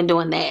 I've been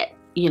doing that.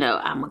 You know,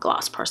 I'm a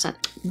gloss person.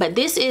 But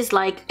this is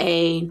like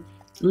a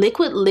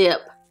liquid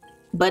lip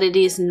but it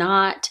is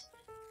not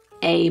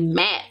a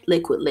matte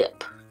liquid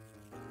lip.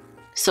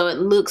 So it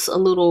looks a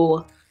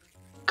little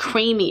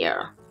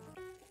creamier.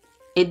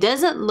 It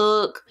doesn't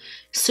look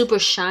super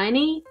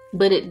shiny,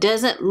 but it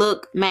doesn't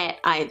look matte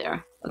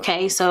either.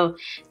 Okay, so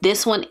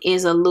this one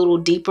is a little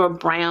deeper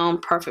brown,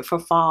 perfect for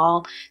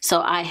fall.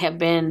 So I have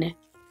been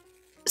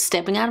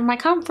stepping out of my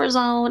comfort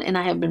zone and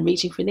I have been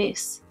reaching for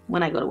this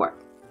when I go to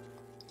work.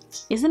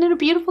 Isn't it a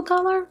beautiful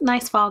color?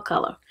 Nice fall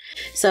color.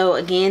 So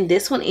again,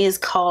 this one is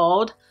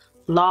called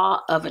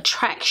Law of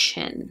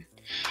Attraction.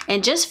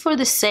 And just for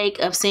the sake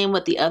of seeing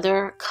what the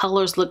other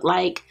colors look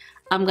like,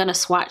 I'm gonna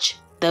swatch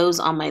those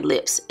on my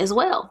lips as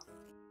well.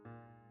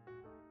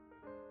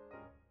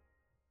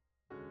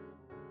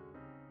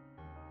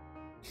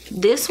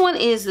 This one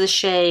is the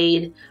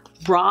shade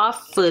Raw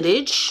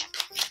Footage.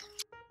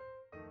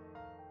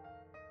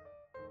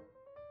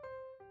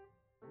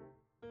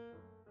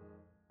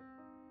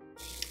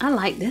 I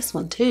like this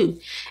one too.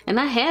 And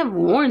I have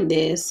worn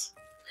this.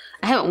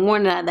 I haven't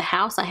worn it out of the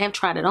house. I have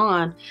tried it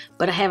on,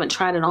 but I haven't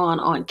tried it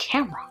on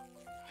camera.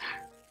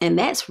 And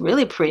that's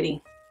really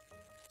pretty.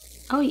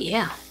 Oh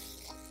yeah.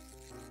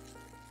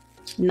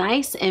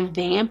 Nice and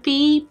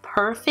vampy,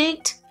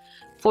 perfect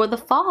for the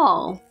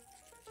fall.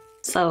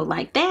 So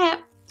like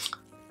that.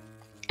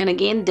 And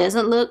again,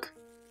 doesn't look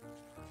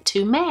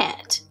too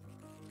matte.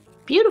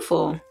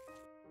 Beautiful.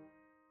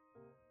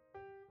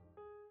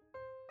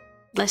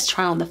 Let's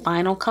try on the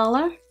final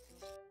color.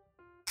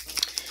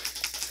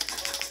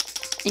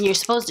 And you're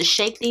supposed to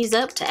shake these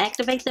up to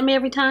activate them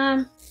every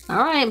time. All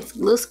right, I'm a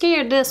little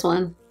scared this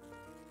one.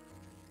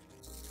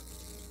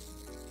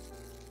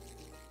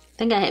 I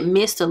think I had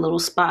missed a little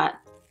spot.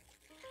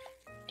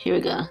 Here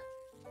we go.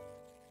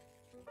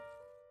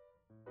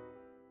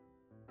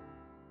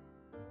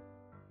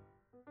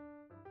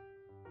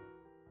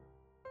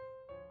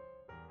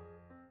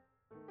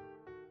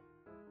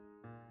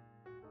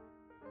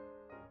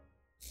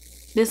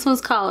 This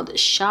one's called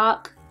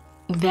Shock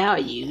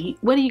Value.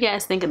 What do you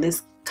guys think of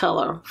this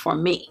color for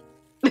me?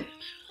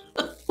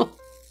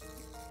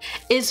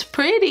 It's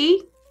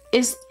pretty.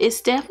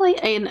 It's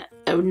definitely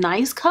a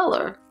nice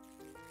color.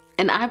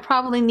 And I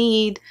probably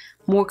need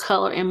more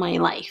color in my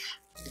life.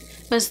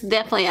 But it's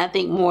definitely, I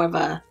think, more of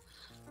a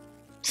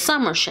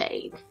summer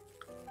shade.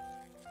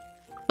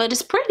 But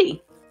it's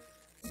pretty.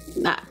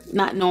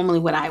 Not normally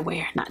what I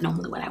wear. Not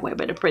normally what I wear,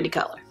 but a pretty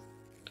color.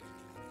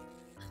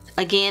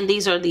 Again,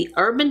 these are the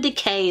Urban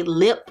Decay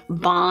Lip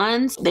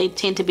Bonds. They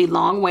tend to be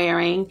long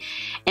wearing.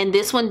 And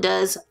this one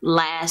does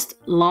last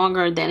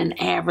longer than an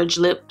average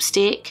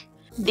lipstick.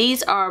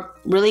 These are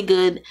really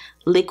good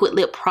liquid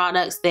lip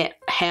products that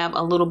have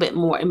a little bit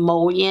more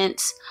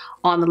emollients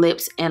on the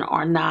lips and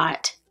are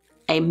not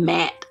a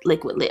matte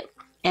liquid lip.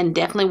 And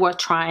definitely worth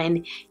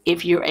trying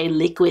if you're a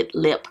liquid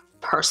lip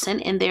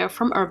person, and they're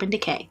from Urban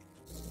Decay.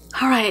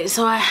 All right,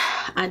 so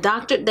I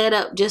doctored that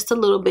up just a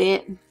little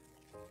bit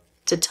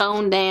to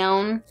tone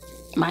down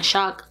my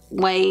shock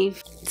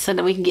wave so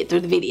that we can get through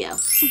the video.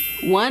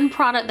 One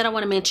product that I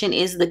want to mention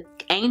is the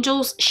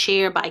Angel's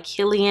Share by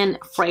Kilian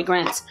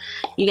fragrance.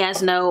 You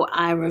guys know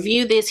I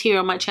reviewed this here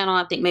on my channel,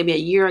 I think maybe a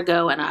year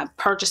ago, and I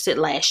purchased it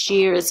last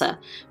year. It's a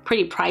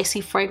pretty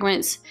pricey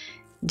fragrance.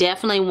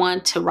 Definitely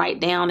one to write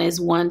down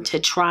as one to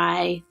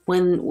try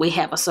when we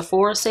have a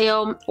Sephora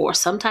sale or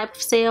some type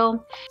of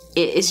sale.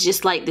 It's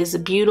just like this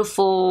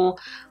beautiful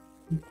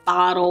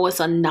bottle. It's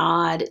a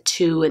nod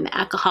to an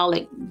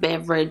alcoholic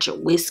beverage,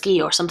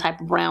 whiskey or some type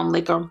of brown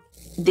liquor.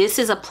 This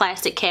is a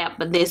plastic cap,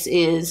 but this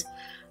is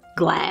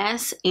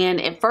glass.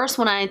 And at first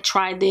when I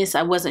tried this,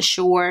 I wasn't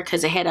sure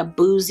because it had a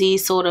boozy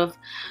sort of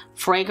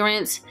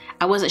fragrance.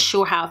 I wasn't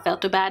sure how I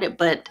felt about it,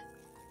 but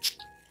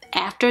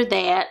after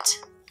that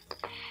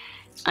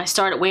I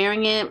started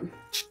wearing it,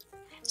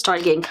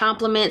 started getting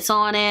compliments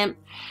on it.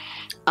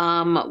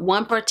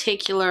 One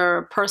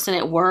particular person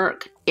at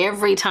work,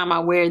 every time I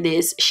wear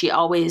this, she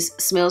always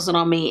smells it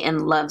on me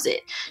and loves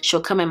it.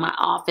 She'll come in my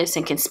office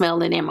and can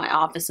smell it in my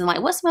office and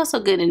like, what smells so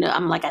good? And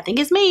I'm like, I think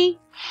it's me.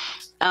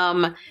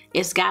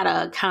 It's got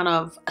a kind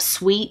of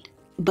sweet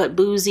but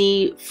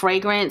boozy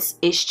fragrance.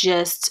 It's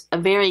just a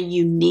very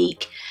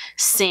unique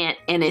scent.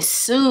 And as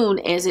soon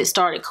as it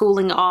started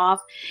cooling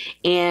off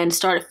and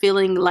started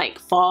feeling like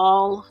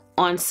fall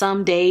on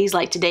some days,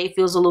 like today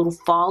feels a little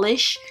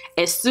fallish,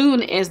 as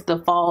soon as the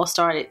fall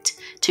started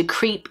to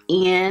creep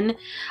in,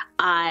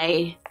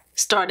 I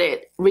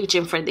started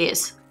reaching for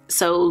this.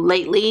 So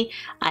lately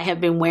I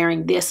have been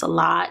wearing this a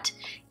lot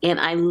and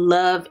I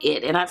love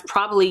it, and I've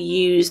probably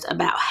used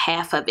about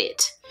half of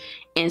it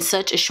in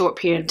such a short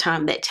period of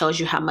time. That tells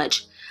you how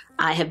much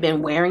I have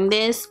been wearing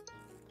this.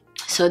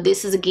 So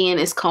this is, again,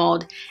 it's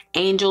called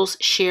Angel's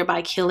Share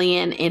by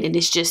Kilian, and it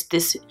is just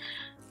this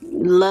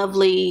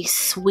lovely,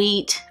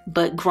 sweet,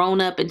 but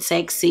grown up and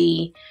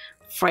sexy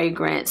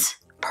fragrance,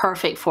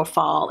 perfect for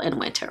fall and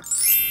winter.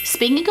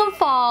 Speaking of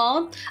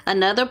fall,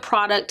 another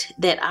product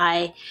that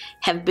I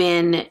have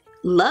been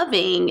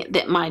loving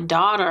that my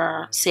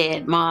daughter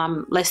said,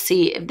 Mom, let's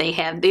see if they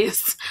have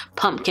this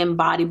pumpkin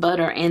body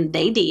butter, and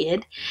they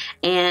did.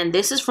 And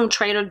this is from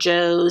Trader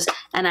Joe's,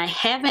 and I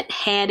haven't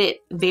had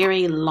it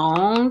very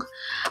long,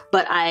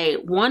 but I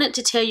wanted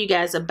to tell you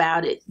guys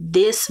about it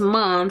this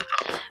month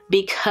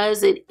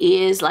because it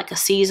is like a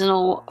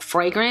seasonal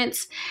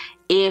fragrance.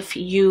 If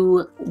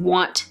you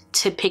want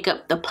to pick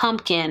up the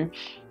pumpkin,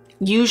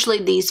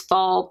 usually these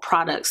fall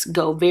products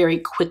go very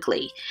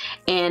quickly,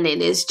 and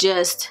it is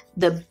just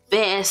the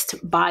best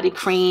body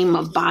cream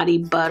or body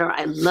butter.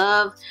 I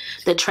love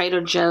the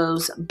Trader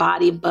Joe's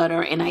body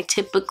butter, and I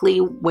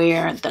typically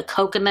wear the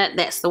coconut.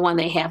 That's the one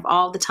they have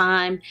all the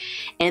time.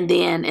 And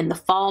then in the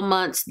fall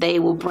months, they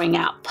will bring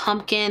out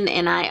pumpkin,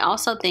 and I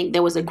also think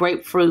there was a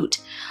grapefruit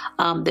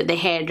that they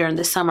had during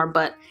the summer,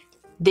 but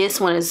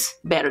this one is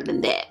better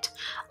than that.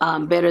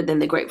 Better than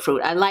the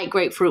grapefruit. I like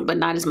grapefruit, but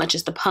not as much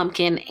as the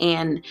pumpkin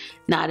and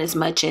not as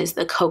much as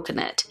the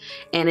coconut.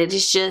 And it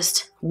is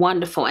just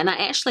wonderful. And I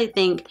actually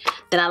think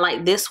that I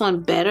like this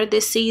one better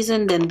this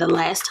season than the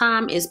last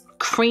time. It's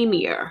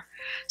creamier.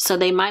 So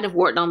they might have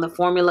worked on the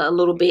formula a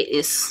little bit.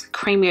 It's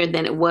creamier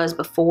than it was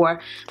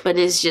before, but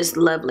it's just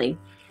lovely.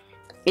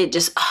 It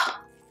just,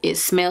 it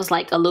smells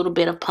like a little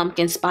bit of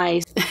pumpkin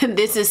spice.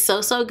 This is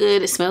so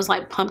good. It smells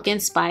like pumpkin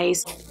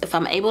spice. If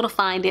I'm able to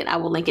find it, I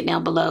will link it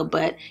down below,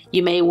 but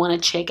you may want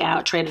to check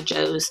out Trader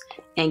Joe's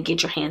and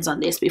get your hands on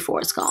this before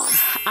it's gone.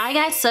 I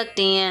got sucked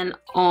in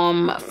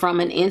from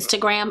an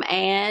Instagram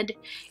ad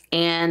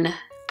and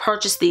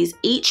purchased these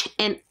each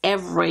and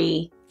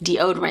every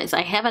deodorants.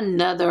 I have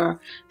another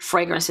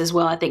fragrance as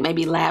well, I think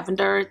maybe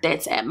lavender,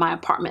 that's at my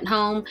apartment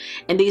home,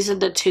 and these are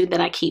the two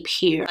that I keep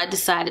here. I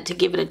decided to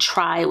give it a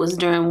try. It was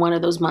during one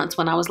of those months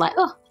when I was like,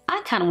 oh,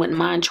 I kind of wouldn't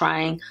mind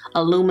trying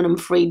aluminum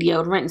free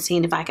deodorant and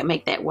seeing if I could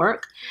make that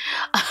work.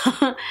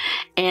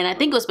 And I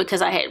think it was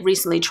because I had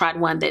recently tried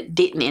one that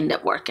didn't end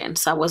up working,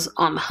 so I was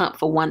on the hunt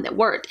for one that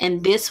worked,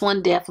 and this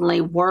one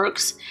definitely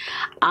works.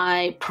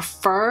 I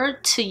prefer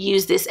to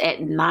use this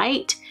at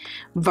night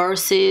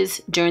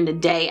versus during the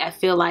day. I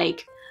feel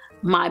like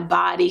my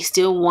body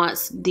still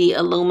wants the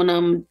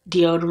aluminum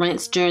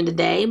deodorants during the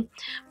day,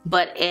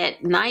 but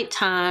at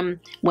nighttime,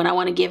 when I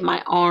want to give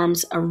my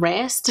arms a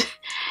rest,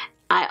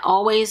 I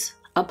always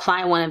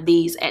apply one of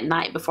these at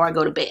night before I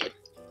go to bed.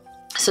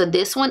 So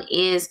this one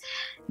is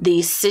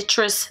the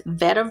Citrus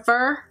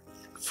Vetiver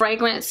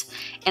fragrance,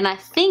 and I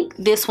think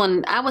this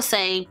one, I would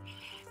say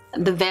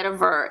the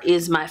Vetiver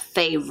is my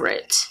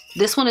favorite.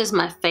 This one is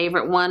my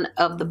favorite one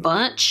of the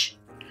bunch.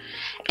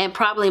 And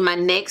probably my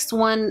next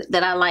one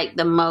that I like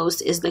the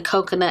most is the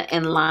coconut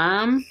and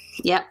lime.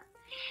 Yep.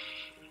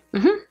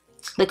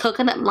 The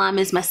coconut and lime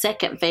is my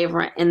second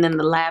favorite, and then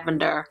the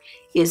lavender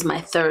is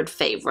my third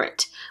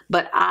favorite.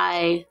 But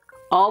I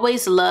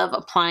always love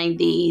applying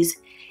these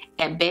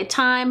at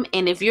bedtime.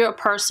 And if you're a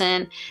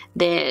person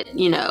that,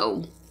 you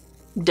know,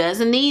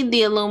 doesn't need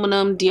the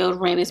aluminum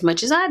deodorant as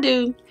much as I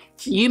do,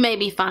 you may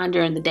be fine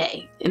during the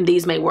day, and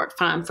these may work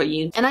fine for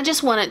you. And I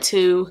just wanted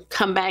to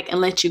come back and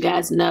let you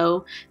guys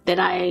know that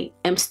I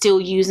am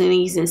still using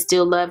these and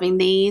still loving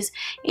these.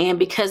 And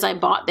because I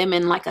bought them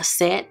in like a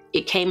set,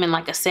 it came in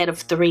like a set of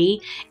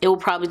 3, it will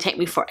probably take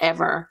me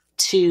forever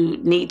to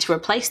need to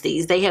replace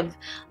these. They have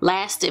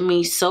lasted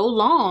me so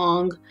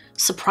long,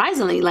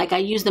 surprisingly. Like, I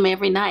use them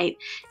every night,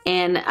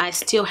 and I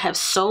still have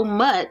so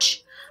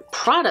much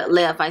product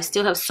left. I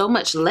still have so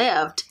much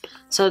left,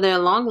 so they're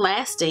long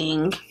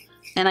lasting,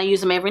 and I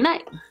use them every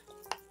night.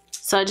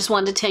 So I just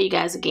wanted to tell you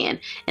guys again,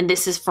 and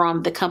this is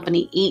from the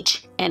company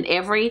Each and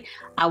Every.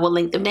 I will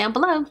link them down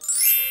below.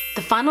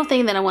 The final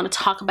thing that I want to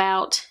talk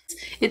about,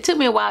 it took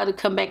me a while to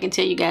come back and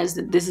tell you guys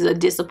that this is a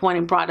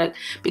disappointing product,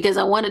 because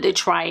I wanted to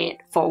try it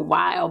for a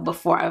while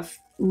before I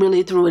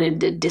really threw it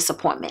into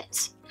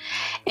disappointments.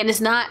 And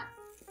it's not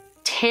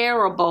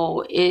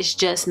terrible, it's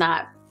just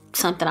not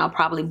something I'll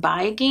probably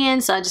buy again.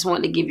 So I just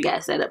wanted to give you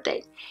guys that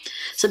update.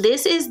 So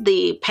this is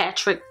the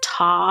Patrick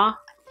Ta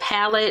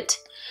palette,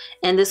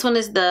 and this one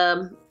is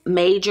the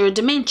Major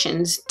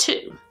Dimensions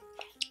 2.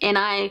 And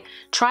I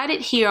tried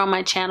it here on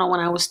my channel when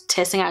I was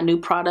testing out new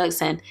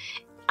products, and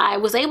I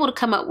was able to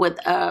come up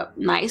with a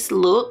nice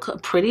look, a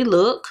pretty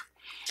look,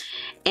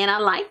 and I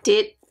liked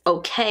it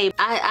okay.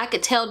 I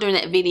could tell during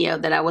that video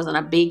that I wasn't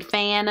a big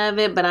fan of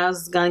it, but I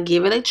was gonna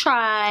give it a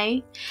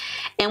try.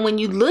 And when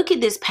you look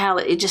at this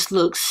palette, it just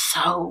looks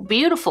so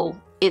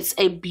beautiful. It's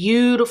a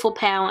beautiful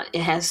palette.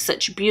 It has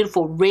such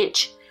beautiful,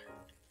 rich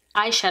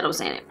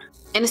eyeshadows in it,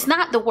 and it's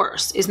not the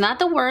worst. It's not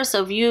the worst.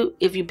 So if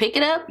you pick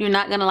it up, you're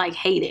not gonna like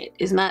hate it.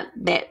 It's not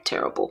that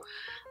terrible.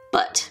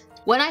 But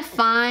what I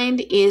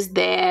find is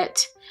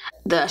that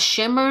the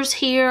shimmers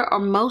here are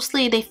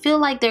mostly, they feel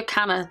like they're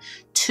kind of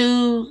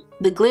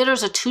the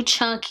glitters are too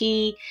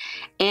chunky,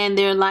 and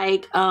they're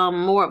like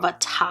more of a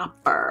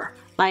topper.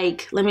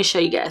 Like, let me show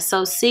you guys.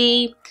 So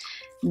see,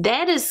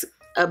 that is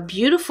a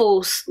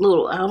beautiful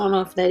little, I don't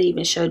know if that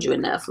even showed you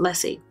enough. Let's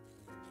see.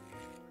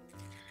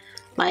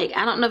 Like,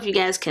 I don't know if you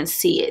guys can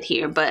see it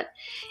here, but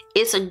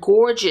it's a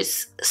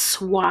gorgeous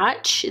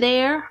swatch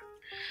there.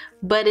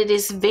 but it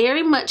is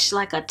very much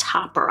like a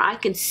topper. I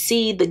can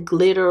see the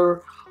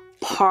glitter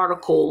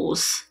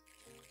particles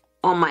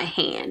on my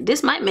hand.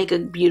 This might make a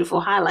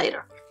beautiful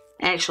highlighter,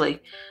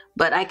 actually,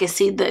 but I can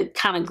see the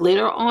kind of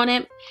glitter on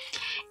it.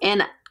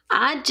 And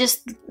I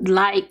just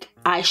like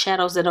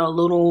eyeshadows that are a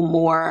little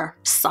more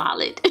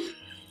solid,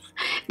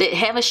 that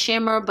have a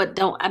shimmer, but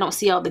I don't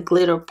see all the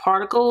glitter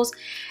particles.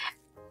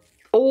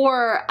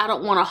 Or I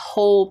don't want a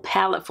whole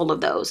palette full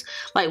of those,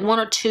 like one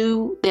or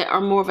two that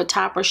are more of a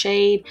topper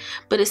shade.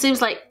 But it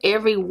seems like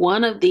every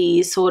one of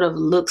these sort of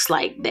looks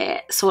like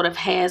that, sort of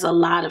has a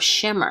lot of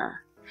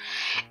shimmer.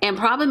 And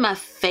probably my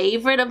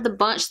favorite of the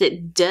bunch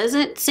that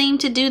doesn't seem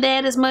to do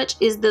that as much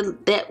is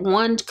that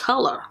one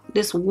color.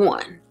 This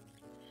one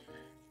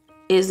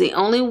is the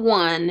only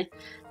one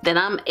that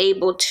I'm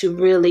able to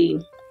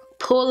really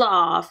pull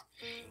off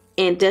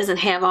and doesn't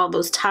have all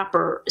those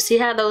topper. See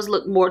how those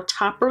look more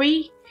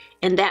toppery?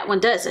 And that one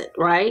doesn't,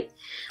 right?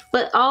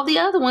 But all the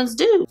other ones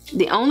do.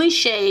 The only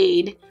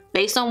shade,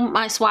 based on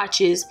my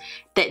swatches,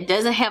 that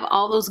doesn't have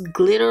all those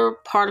glitter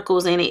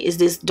particles in it is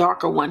this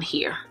darker one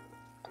here.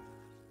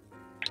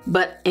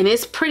 And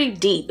it's pretty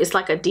deep. It's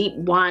like a deep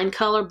wine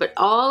color, but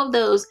all of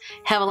those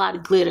have a lot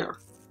of glitter.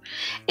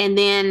 And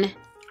then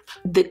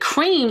the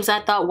creams, I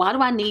thought, why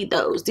do I need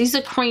those? These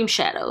are cream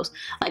shadows.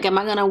 Like, am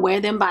I gonna wear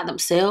them by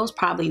themselves?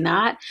 Probably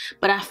not.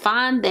 But I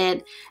find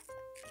that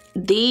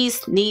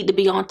these need to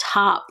be on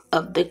top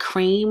of the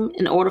cream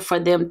in order for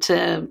them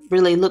to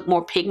really look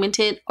more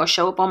pigmented or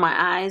show up on my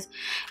eyes.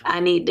 I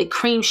need the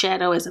cream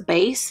shadow as a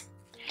base.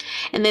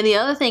 And then the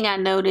other thing I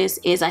notice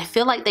is I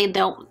feel like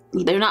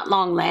they're not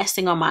long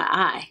lasting on my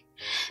eye.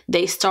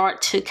 They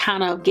start to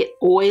kind of get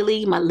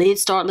oily. My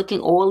lids start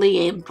looking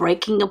oily and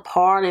breaking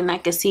apart, and I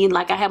can see,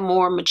 like, I have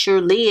more mature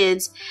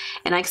lids,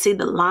 and I can see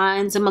the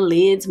lines in my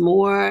lids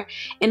more,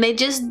 and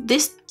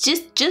this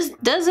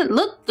just doesn't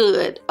look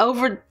good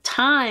over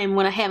time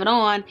when I have it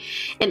on.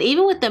 And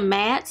even with the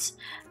mattes,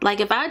 like,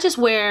 if I just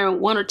wear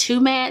one or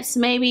two mattes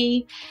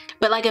maybe,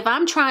 but like if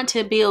I'm trying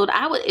to build,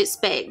 I would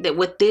expect that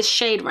with this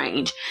shade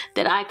range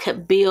that I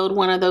could build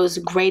one of those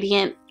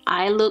gradient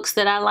eye looks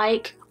that I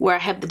like, where I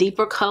have the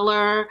deeper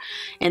color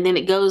and then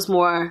it goes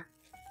more,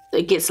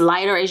 it gets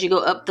lighter as you go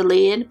up the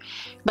lid.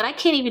 But I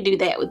can't even do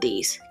that with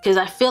these because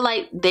I feel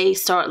like they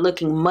start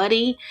looking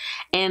muddy,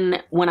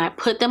 and when I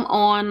put them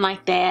on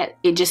like that,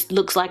 it just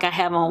looks like I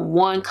have on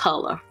one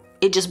color.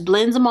 It just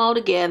blends them all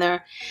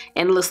together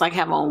and it looks like I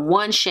have on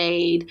one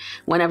shade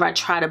whenever I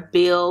try to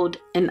build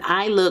an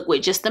eye look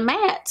with just the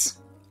mattes.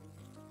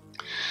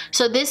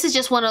 So this is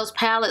just one of those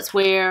palettes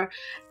where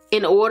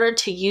in order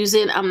to use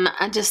it, I'm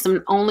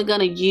only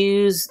gonna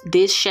use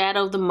this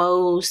shadow the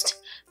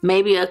most,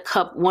 maybe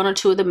one or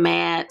two of the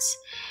mattes.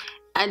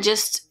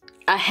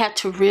 I have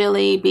to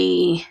really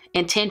be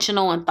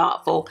intentional and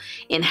thoughtful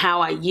in how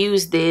I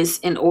use this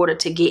in order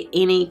to get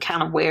any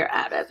kind of wear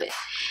out of it.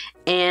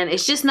 And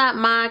it's just not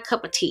my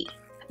cup of tea.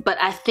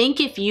 But I think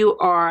if you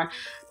are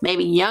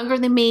maybe younger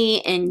than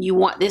me and you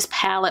want this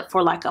palette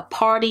for like a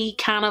party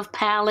kind of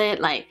palette,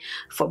 like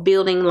for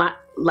building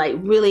like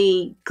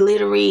really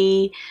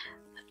glittery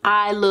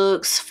eye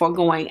looks for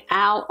going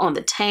out on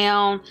the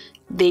town,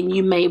 then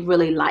you may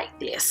really like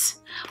this.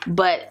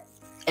 But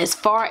as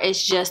far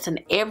as just an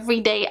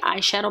everyday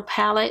eyeshadow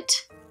palette,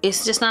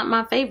 it's just not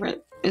my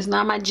favorite. It's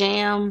not my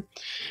jam,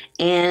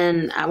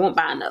 and I won't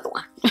buy another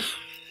one.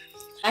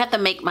 I have to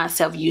make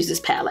myself use this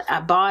palette. I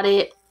bought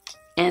it,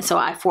 and so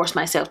I force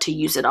myself to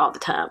use it all the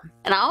time.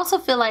 And I also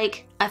feel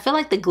like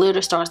the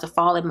glitter starts to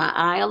fall in my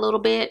eye a little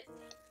bit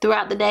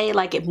throughout the day,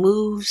 like it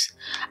moves.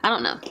 I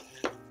don't know.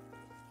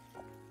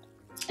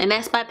 And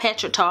that's by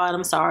Petra Todd.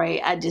 I'm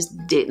sorry, I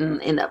just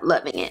didn't end up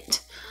loving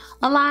it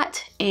a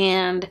lot,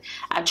 and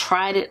I've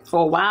tried it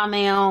for a while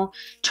now,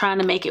 trying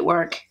to make it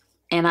work,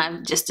 and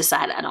I've just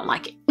decided I don't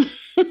like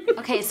it.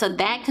 Okay, so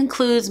that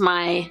concludes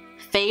my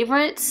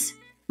favorites,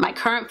 my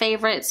current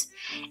favorites,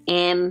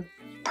 and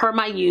per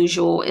my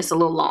usual, it's a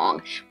little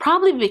long.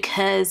 Probably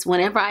because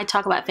whenever I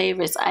talk about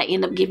favorites, I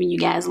end up giving you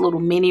guys little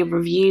mini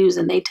reviews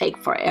and they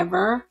take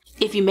forever.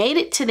 If you made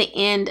it to the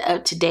end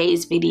of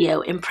today's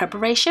video in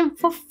preparation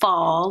for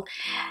fall,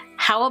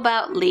 how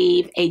about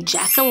leave a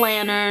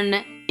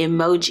jack-o'-lantern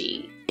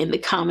emoji in the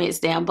comments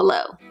down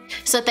below.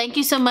 So thank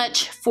you so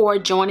much for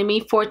joining me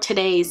for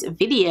today's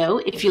video.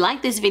 If you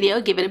like this video,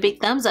 give it a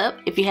big thumbs up.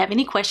 If you have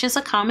any questions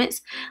or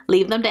comments,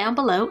 leave them down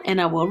below and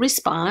I will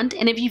respond.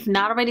 And if you've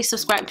not already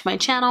subscribed to my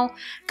channel,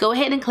 go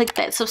ahead and click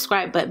that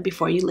subscribe button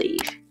before you leave.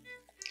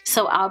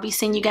 So I'll be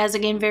seeing you guys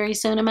again very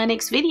soon in my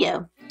next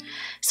video.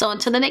 So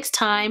until the next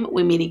time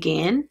we meet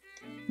again,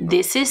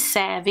 this is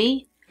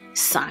Savvy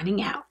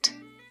signing out.